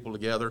all the people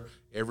together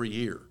every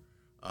year.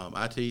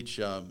 I teach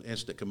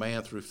incident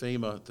command through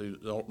FEMA, through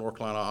the North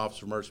Carolina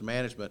Office of Emergency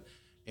Management,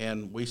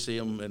 and we see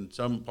them in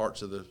some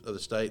parts of the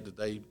state that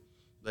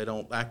they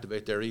don't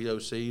activate their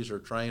EOCs or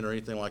train or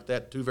anything like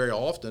that too very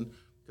often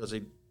because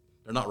they're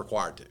not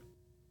required to.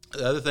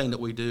 The other thing that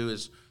we do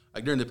is,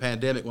 like during the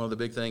pandemic, one of the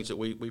big things that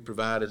we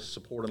provide is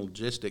support and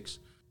logistics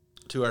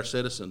to our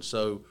citizens.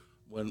 So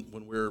when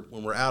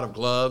we're out of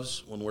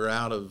gloves, when we're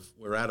out of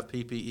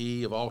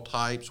PPE of all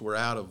types, we're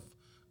out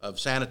of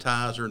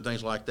sanitizer and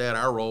things like that,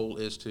 our role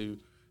is to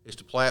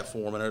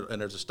platform,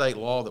 and there's a state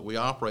law that we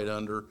operate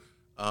under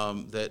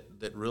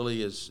that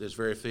really is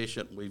very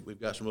efficient. We've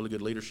got some really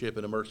good leadership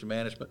in emergency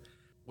management.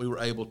 We were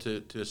able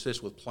to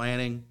assist with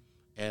planning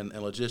and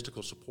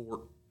logistical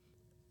support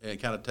and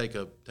kind of take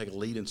a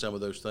lead in some of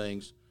those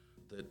things.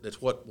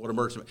 That's what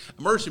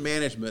emergency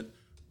management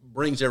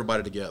brings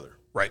everybody together.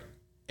 Right.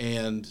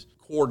 And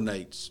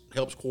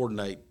helps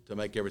coordinate to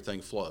make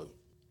everything flow.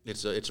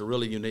 It's a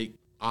really unique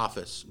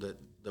office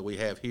that we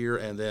have here,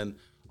 and then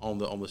on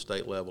the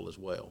state level as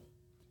well.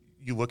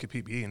 You look at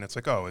PPE and it's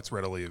like, oh, it's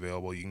readily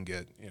available. You can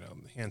get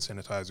hand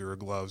sanitizer or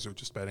gloves or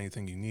just about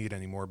anything you need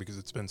anymore because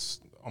it's been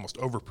almost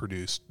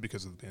overproduced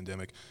because of the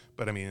pandemic.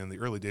 But I mean, in the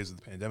early days of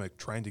the pandemic,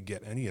 trying to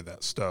get any of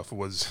that stuff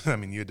was,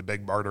 you had to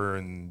beg, barter,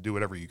 and do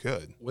whatever you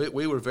could.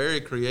 We were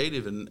very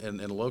creative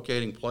in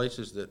locating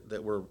places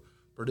that were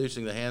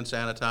producing the hand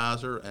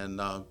sanitizer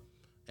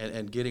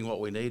and getting what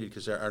we needed,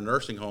 because our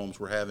nursing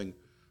homes were having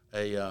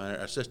our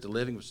assisted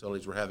living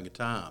facilities were having a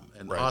time,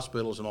 and right.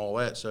 Hospitals and all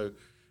that. So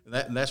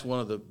and that's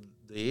one of the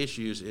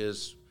issues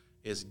is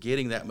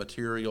getting that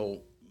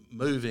material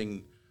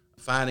moving,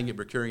 finding it,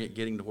 procuring it,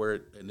 getting to where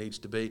it needs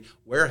to be,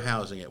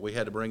 warehousing it. We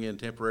had to bring in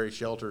temporary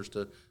shelters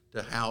to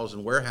house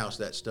and warehouse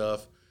that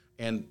stuff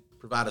and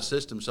provide a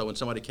system so when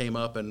somebody came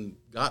up and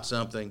got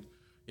something,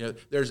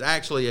 there's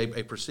actually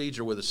a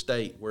procedure with the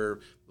state where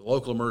the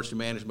local emergency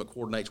management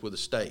coordinates with the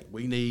state.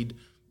 We need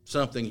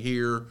something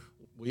here,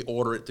 we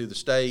order it through the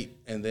state,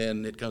 and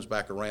then it comes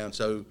back around.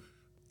 So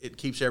it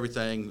keeps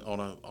everything on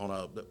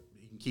a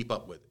you can keep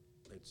up with it.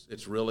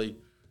 It's really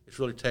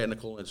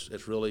technical.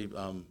 It's really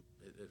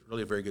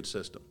a very good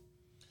system.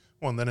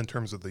 Well, and then in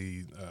terms of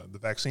the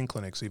vaccine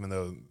clinics, even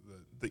though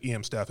the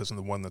EM staff isn't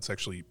the one that's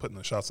actually putting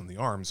the shots in the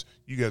arms,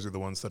 you guys are the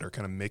ones that are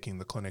kind of making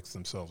the clinics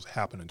themselves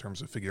happen in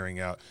terms of figuring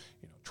out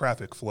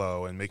traffic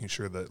flow and making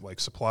sure that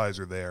supplies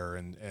are there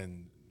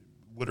and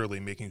literally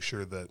making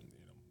sure that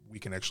we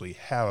can actually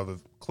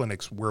have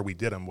clinics where we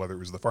did them, whether it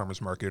was the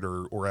farmers market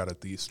or out at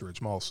the East Ridge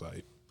Mall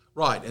site.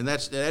 Right, and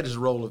that is the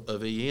role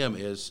of EM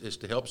is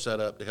to help set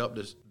up, to help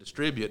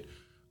distribute.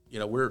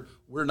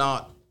 We're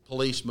not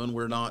policemen.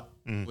 We're not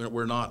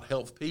we're not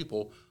health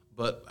people.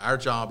 But our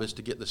job is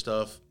to get the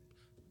stuff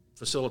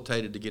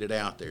facilitated, to get it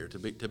out there,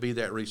 to be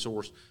that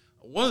resource.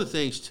 One of the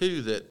things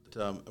too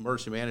that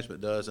emergency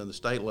management does on the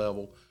state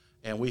level,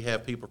 and we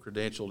have people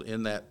credentialed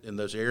in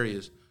those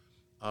areas,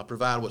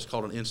 provide what's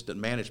called an incident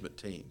management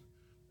team.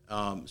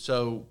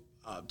 So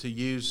to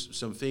use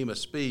some FEMA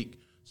speak,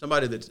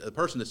 a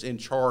person that's in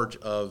charge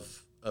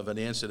of an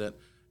incident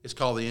is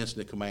called the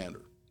incident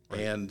commander.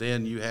 Right. And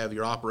then you have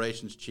your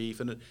operations chief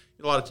and a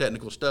lot of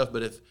technical stuff.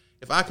 But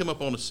if I come up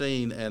on the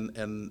scene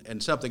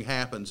and something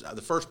happens,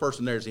 the first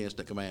person there is the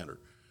incident commander.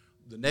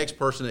 The next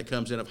person that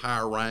comes in of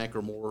higher rank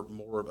or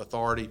more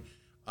authority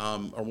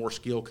or more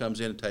skill comes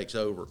in and takes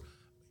over.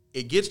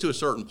 It gets to a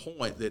certain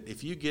point that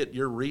if you get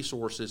your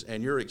resources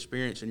and your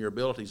experience and your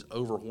abilities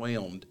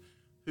overwhelmed,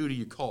 who do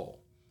you call?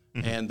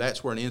 Mm-hmm. And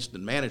that's where an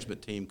incident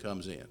management team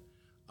comes in.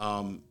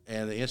 And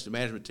the incident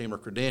management team are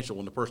credentialed.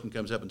 When the person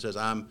comes up and says,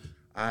 I'm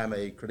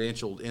a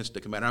credentialed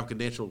incident commander, I'm a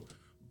credentialed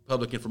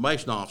public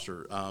information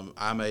officer,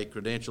 I'm a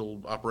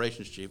credentialed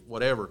operations chief,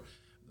 whatever,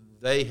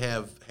 they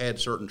have had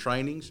certain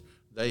trainings.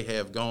 They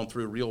have gone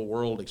through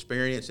real-world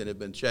experience and have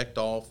been checked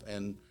off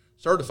and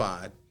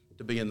certified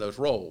to be in those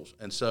roles.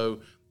 And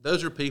so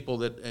those are people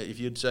that, if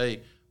you'd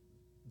say,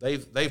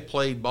 they've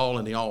played ball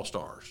in the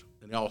All-Stars,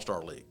 in the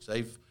All-Star leagues.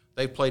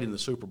 They've played in the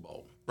Super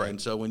Bowl. Right.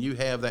 And so when you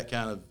have that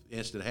kind of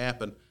incident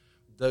happen,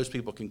 those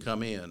people can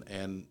come in.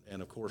 And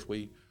of course,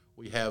 we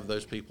have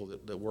those people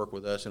that work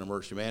with us in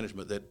emergency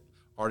management that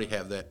already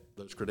have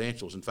those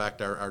credentials. In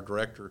fact, our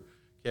director,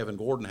 Kevin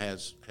Gordon,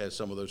 has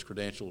some of those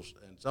credentials,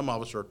 and some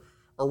of us are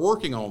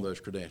working on those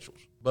credentials.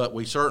 But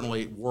we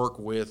certainly work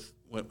with,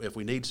 if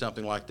we need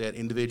something like that,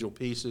 individual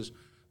pieces.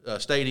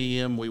 State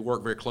EM, we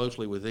work very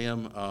closely with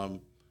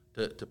them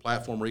to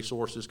platform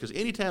resources, because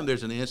anytime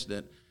there's an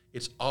incident,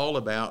 it's all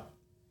about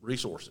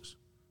resources.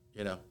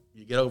 You know,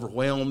 you get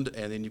overwhelmed,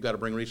 and then you've got to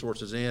bring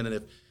resources in. And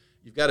if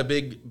you've got a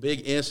big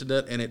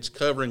incident and it's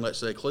covering, let's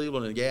say,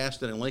 Cleveland and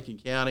Gaston and Lincoln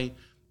County,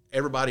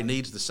 everybody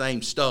needs the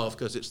same stuff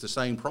because it's the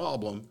same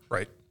problem.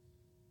 Right.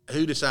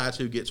 Who decides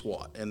who gets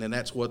what? And then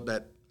that's what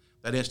that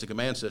instant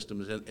command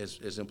system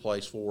is in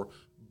place for.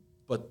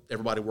 But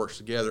everybody works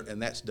together,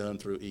 and that's done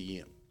through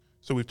EM.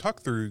 So we've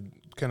talked through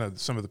kind of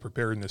some of the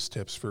preparedness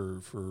tips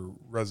for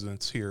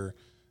residents here,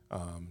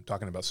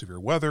 talking about severe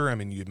weather. I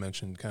mean, you had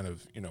mentioned kind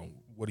of,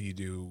 what do you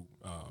do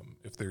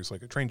if there's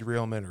like a train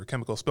derailment or a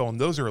chemical spill? And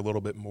those are a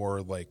little bit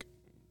more like,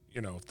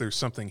 if there's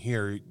something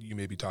here, you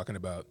may be talking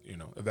about,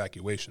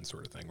 evacuation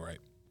sort of thing, right?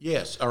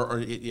 Yes, or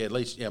at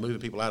least moving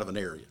people out of an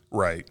area.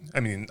 Right. I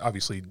mean,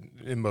 obviously,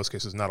 in most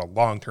cases, not a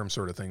long-term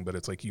sort of thing, but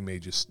it's like you may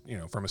just,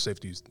 from a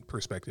safety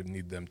perspective,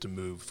 need them to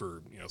move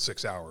for,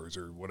 6 hours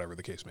or whatever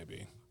the case may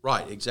be.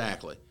 Right,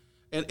 exactly.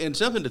 And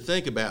something to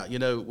think about,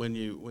 when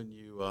you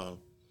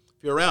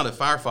if you're around a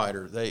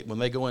firefighter, when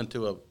they go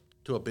into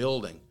a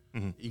building,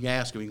 mm-hmm. you can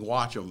ask them, you can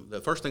watch them. The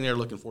first thing they're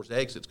looking for is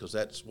exits, because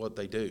that's what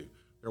they do.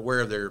 They're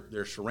aware of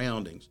their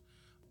surroundings.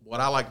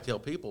 What I like to tell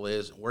people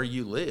is, where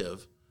you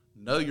live,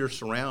 know your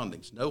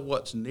surroundings, know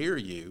what's near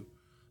you,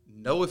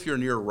 know if you're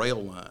near a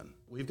rail line.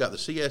 We've got the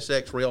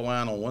CSX rail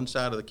line on one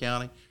side of the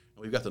county,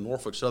 and we've got the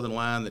Norfolk Southern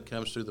line that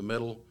comes through the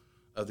middle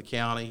of the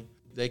county.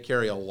 They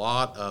carry a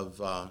lot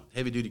of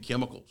heavy-duty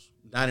chemicals.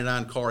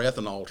 99-car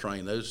ethanol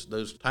train,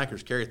 those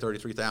tankers carry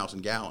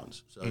 33,000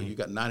 gallons. So mm-hmm. you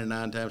got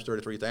 99 times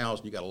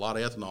 33,000, you got a lot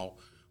of ethanol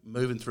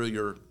moving through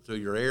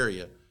your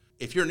area.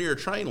 If you're near a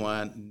train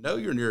line, know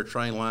you're near a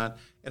train line,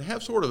 and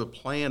have sort of a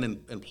plan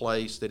in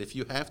place that if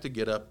you have to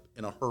get up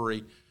in a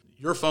hurry,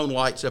 your phone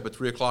lights up at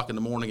 3 o'clock in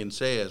the morning and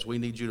says, we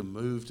need you to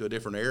move to a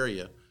different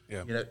area.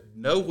 Yeah.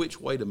 Know which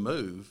way to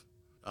move.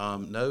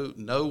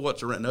 Know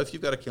what's around. Know if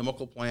you've got a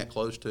chemical plant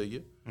close to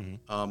you.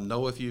 Mm-hmm.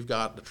 Know if you've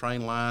got the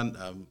train line.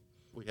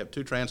 We have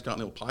 2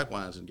 transcontinental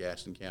pipelines in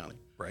Gaston County.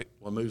 Right.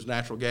 One moves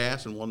natural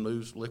gas and one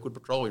moves liquid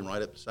petroleum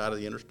right up the side of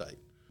the interstate.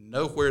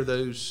 Know where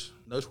those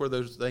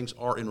things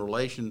are in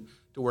relation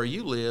to where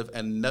you live,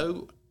 and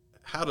know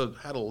how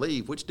to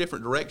leave. Which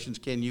different directions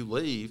can you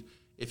leave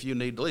if you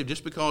need to leave?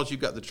 Just because you've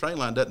got the train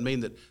line doesn't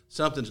mean that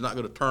something's not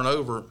going to turn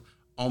over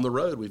on the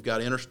road. We've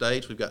got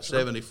interstates. We've got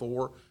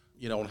 74.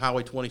 On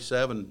Highway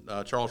 27,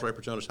 Charles Ray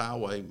Jonas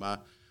Highway.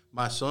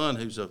 My son,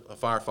 who's a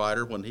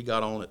firefighter, when he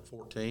got on at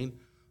 14,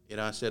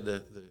 I said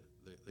the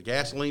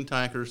gasoline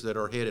tankers that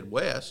are headed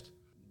west,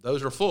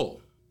 those are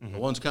full. Mm-hmm. The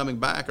ones coming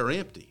back are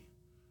empty.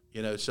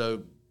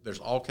 So there's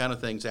all kind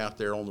of things out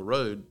there on the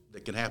road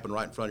that can happen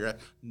right in front of your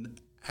eyes.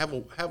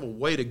 Have a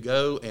way to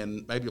go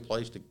and maybe a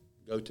place to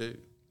go to.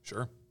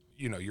 Sure.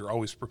 You're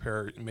always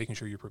prepared, making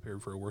sure you're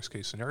prepared for a worst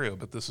case scenario,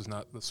 but this is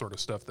not the sort of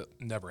stuff that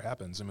never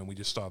happens. I mean, we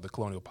just saw the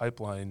Colonial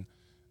Pipeline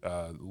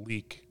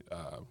leak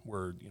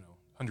where,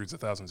 hundreds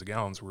of thousands of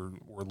gallons were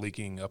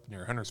leaking up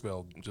near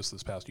Huntersville just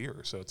this past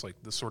year. So it's like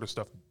this sort of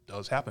stuff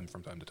does happen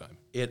from time to time.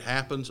 It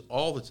happens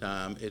all the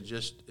time. It's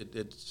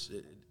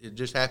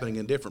just happening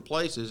in different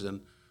places, and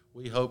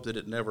we hope that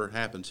it never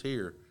happens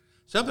here.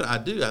 Something I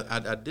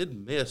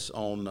did miss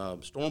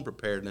on storm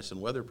preparedness and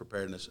weather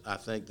preparedness, I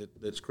think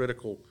that's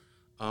critical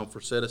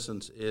for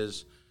citizens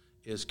is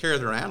care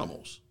of their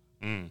animals.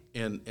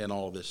 in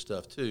all of this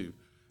stuff too.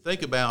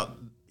 Think about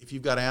if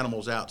you've got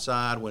animals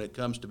outside when it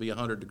comes to be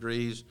 100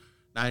 degrees,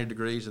 90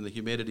 degrees, and the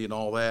humidity and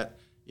all that.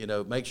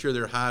 Make sure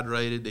they're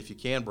hydrated. If you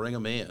can, bring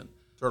them in.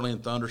 Certainly in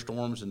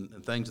thunderstorms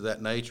and things of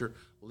that nature.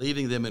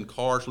 Leaving them in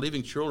cars,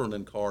 leaving children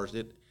in cars.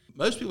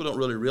 Most people don't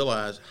really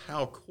realize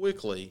how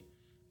quickly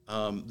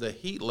the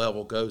heat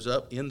level goes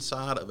up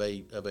inside of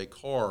a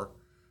car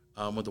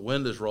when the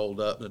windows rolled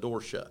up and the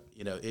door shut.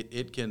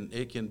 It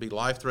can be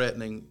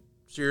life-threatening,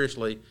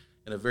 seriously,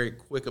 in a very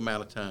quick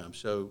amount of time.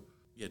 So,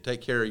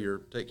 take care of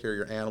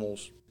your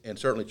animals, and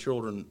certainly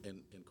children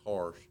in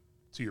cars.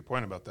 To your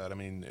point about that, I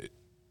mean,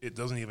 it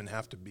doesn't even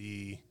have to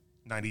be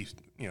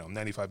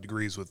 95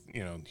 degrees with,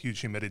 huge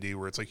humidity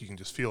where it's like you can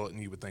just feel it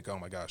and you would think, oh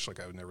my gosh, like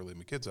I would never leave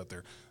my kids out there.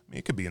 I mean,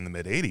 it could be in the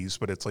mid 80s,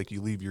 but it's like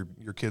you leave your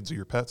kids or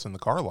your pets in the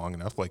car long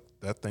enough, like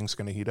that thing's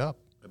going to heat up.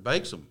 It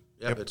bakes them.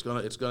 Yep. It's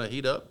going to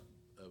heat up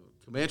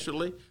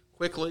commensurately,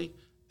 quickly,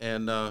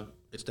 and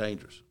it's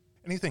dangerous.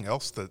 Anything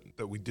else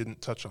that we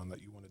didn't touch on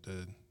that you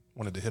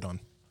wanted to hit on?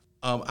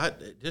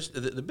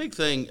 The big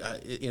thing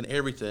in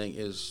everything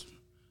is,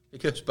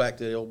 it goes back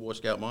to the old Boy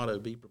Scout motto: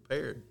 be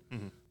prepared.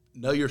 Mm-hmm.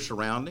 Know your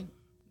surrounding,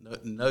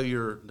 know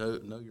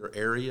your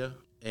area,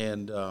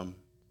 and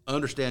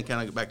understand.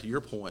 Kind of back to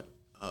your point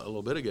a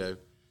little bit ago,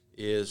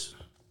 is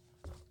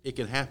it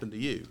can happen to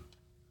you.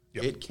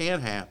 Yep. It can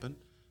happen.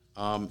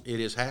 It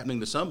is happening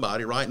to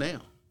somebody right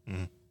now,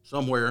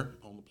 somewhere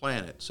on the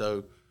planet.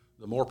 So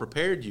the more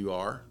prepared you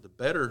are, the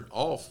better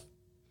off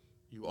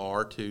you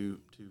are to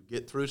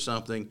get through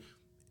something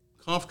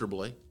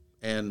comfortably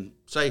and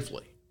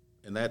safely.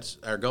 And that's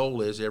our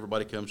goal, is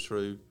everybody comes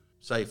through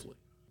safely.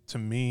 To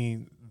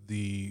me,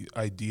 the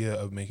idea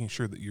of making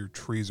sure that your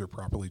trees are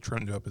properly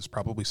trimmed up is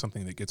probably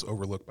something that gets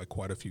overlooked by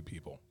quite a few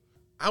people.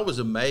 I was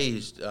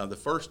amazed. The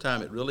first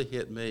time it really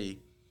hit me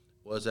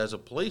was as a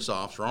police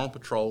officer on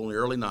patrol in the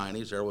early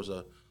 90s. There was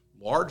a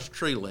large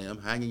tree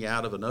limb hanging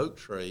out of an oak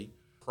tree.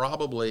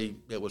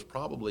 It was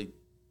probably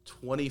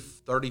 20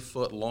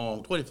 foot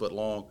long.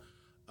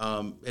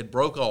 It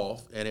broke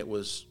off, and it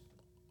was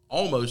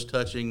almost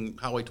touching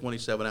Highway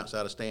 27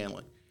 outside of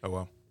Stanley. Oh,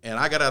 wow. And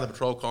I got out of the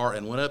patrol car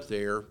and went up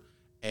there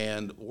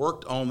and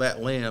worked on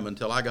that limb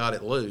until I got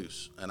it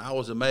loose. And I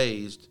was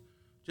amazed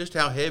just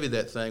how heavy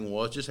that thing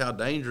was, just how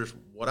dangerous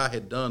what I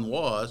had done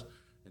was,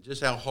 and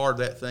just how hard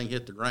that thing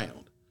hit the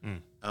ground.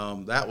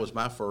 That was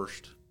my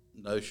first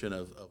notion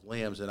of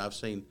limbs, and I've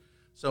seen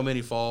so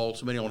many fall,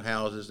 so many on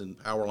houses and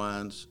power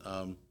lines.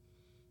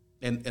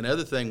 And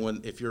another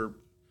thing, if you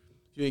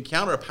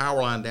encounter a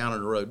power line down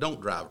in the road,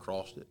 don't drive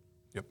across it.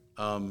 Yep.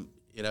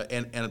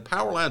 And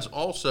power lines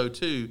also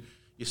too.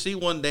 You see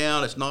one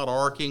down, it's not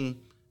arcing,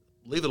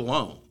 leave it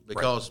alone,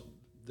 because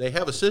they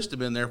have a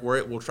system in there where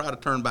it will try to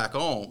turn back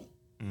on.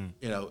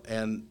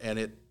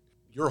 And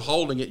you're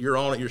holding it, you're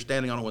on it, you're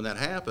standing on it when that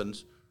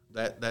happens.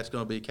 That's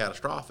going to be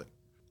catastrophic.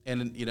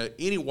 And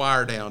any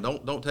wire down,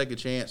 don't take a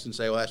chance and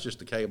say, well, that's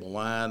just a cable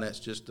line, that's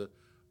just a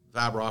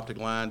fiber optic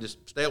line.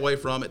 Just stay away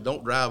from it.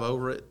 Don't drive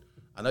over it.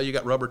 I know you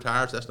got rubber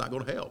tires. That's not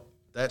going to help.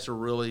 That's a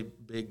really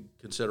big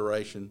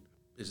consideration,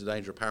 is the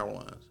danger of power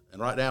lines. And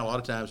right now, a lot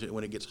of times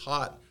when it gets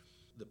hot,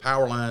 the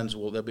power lines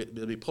they'll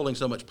be pulling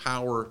so much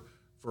power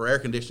for air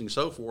conditioning and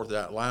so forth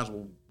that lines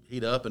will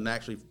heat up and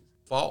actually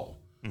fall.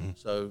 Mm-hmm.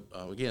 So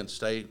again,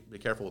 be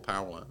careful with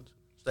power lines.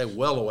 Stay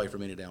well away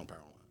from any down power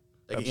line.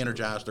 They can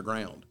energize the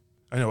ground.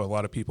 I know a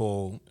lot of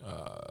people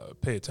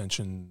pay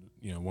attention,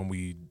 when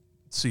we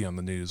see on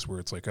the news where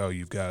it's like, oh,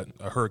 you've got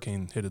a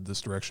hurricane headed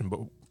this direction. But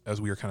as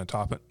we were kind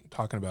of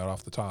talking about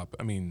off the top,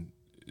 I mean,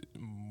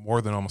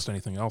 more than almost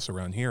anything else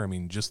around here, I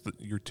mean, just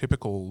your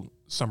typical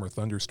summer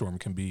thunderstorm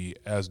can be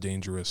as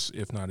dangerous,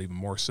 if not even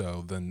more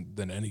so,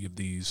 than any of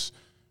these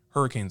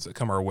hurricanes that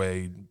come our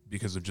way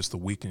because of just the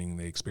weakening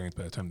they experience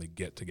by the time they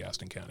get to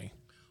Gaston County.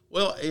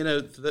 Well,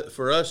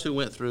 for us who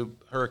went through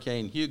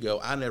Hurricane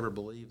Hugo, I never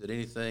believed that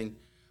anything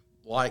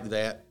like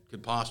that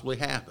could possibly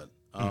happen.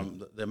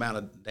 The amount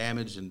of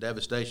damage and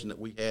devastation that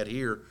we had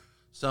here,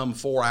 some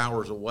 4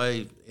 hours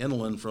away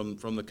inland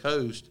from the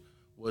coast,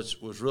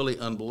 was really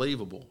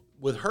unbelievable.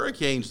 With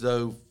hurricanes,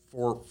 though,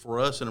 for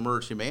us in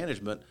emergency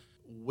management,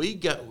 we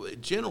got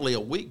generally a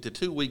week to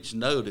 2 weeks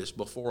notice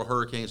before a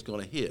hurricane's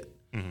going to hit.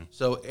 Mm-hmm.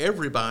 So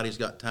everybody's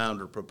got time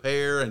to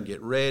prepare and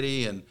get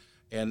ready, and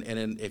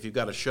if you've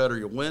got to shutter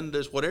your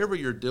windows, whatever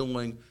you're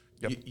doing,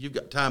 you've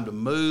got time to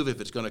move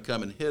if it's going to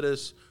come and hit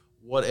us.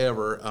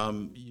 Whatever,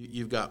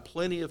 you've got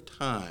plenty of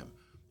time.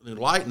 The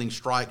lightning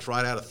strikes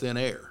right out of thin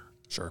air.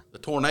 Sure. The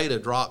tornado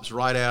drops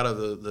right out of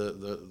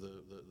the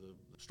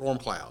storm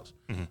clouds.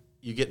 Mm-hmm.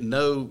 You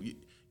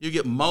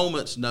get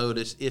moments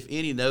notice, if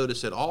any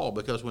notice at all,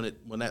 because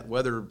when that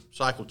weather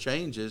cycle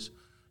changes,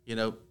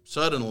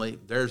 suddenly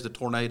there's the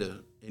tornado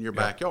in your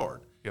backyard.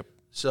 Yep.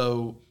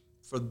 So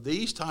for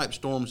these type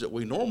storms that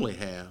we normally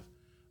have,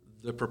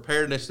 the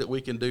preparedness that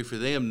we can do for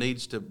them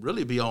needs to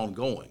really be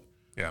ongoing.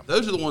 Yeah.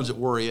 Those are the ones that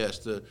worry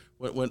us.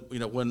 When a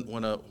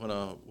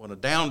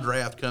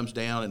downdraft comes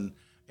down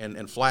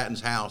and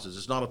flattens houses,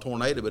 it's not a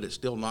tornado, but it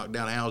still knocked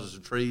down houses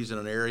and trees in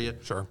an area.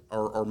 Sure.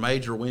 Or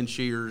major wind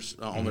shears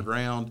on the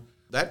ground.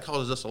 That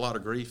causes us a lot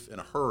of grief in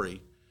a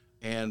hurry,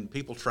 and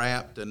people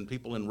trapped and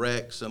people in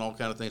wrecks and all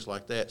kind of things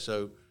like that.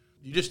 So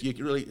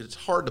it's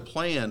hard to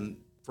plan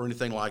for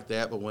anything like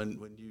that. But when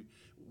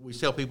we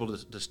tell people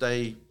to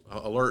stay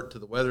alert to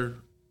the weather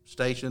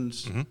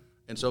stations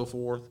and so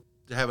forth,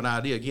 to have an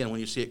idea. Again, when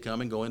you see it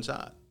coming, go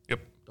inside. Yep.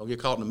 Don't get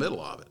caught in the middle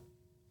of it.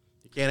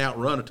 You can't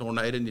outrun a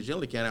tornado, and you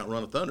generally can't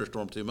outrun a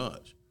thunderstorm too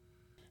much.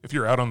 If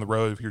you're out on the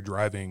road, if you're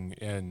driving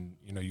and,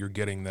 you're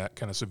getting that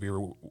kind of severe,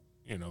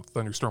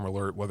 thunderstorm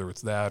alert, whether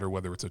it's that or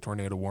whether it's a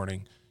tornado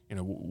warning,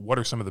 what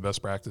are some of the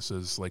best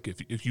practices, like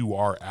if you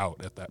are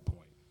out at that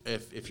point?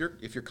 If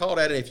you're caught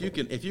at it,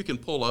 if you can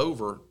pull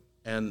over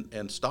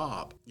and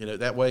stop,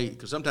 that way,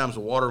 because sometimes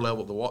the water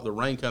level, the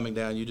rain coming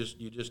down, you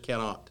just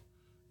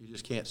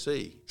can't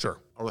see. Sure.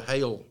 Or the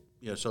hail,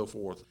 so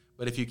forth.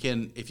 But if you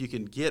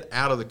can get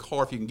out of the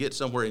car, if you can get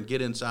somewhere and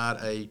get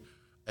inside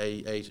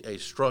a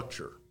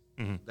structure,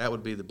 that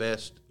would be the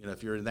best.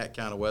 If you're in that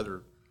kind of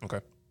weather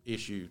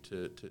issue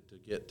to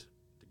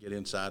get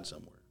inside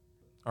somewhere.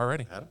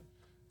 Alrighty. Adam?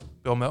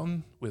 Bill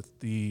Melton with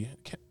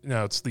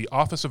it's the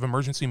Office of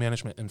Emergency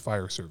Management and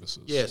Fire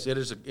Services. Yes, it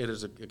is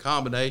a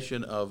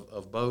combination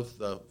of both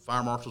the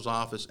Fire Marshal's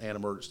Office and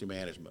Emergency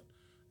Management.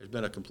 There's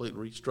been a complete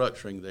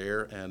restructuring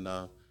there, and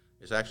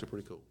it's actually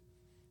pretty cool.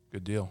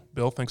 Good deal.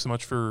 Bill, thanks so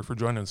much for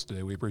joining us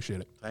today. We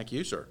appreciate it. Thank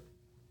you, sir.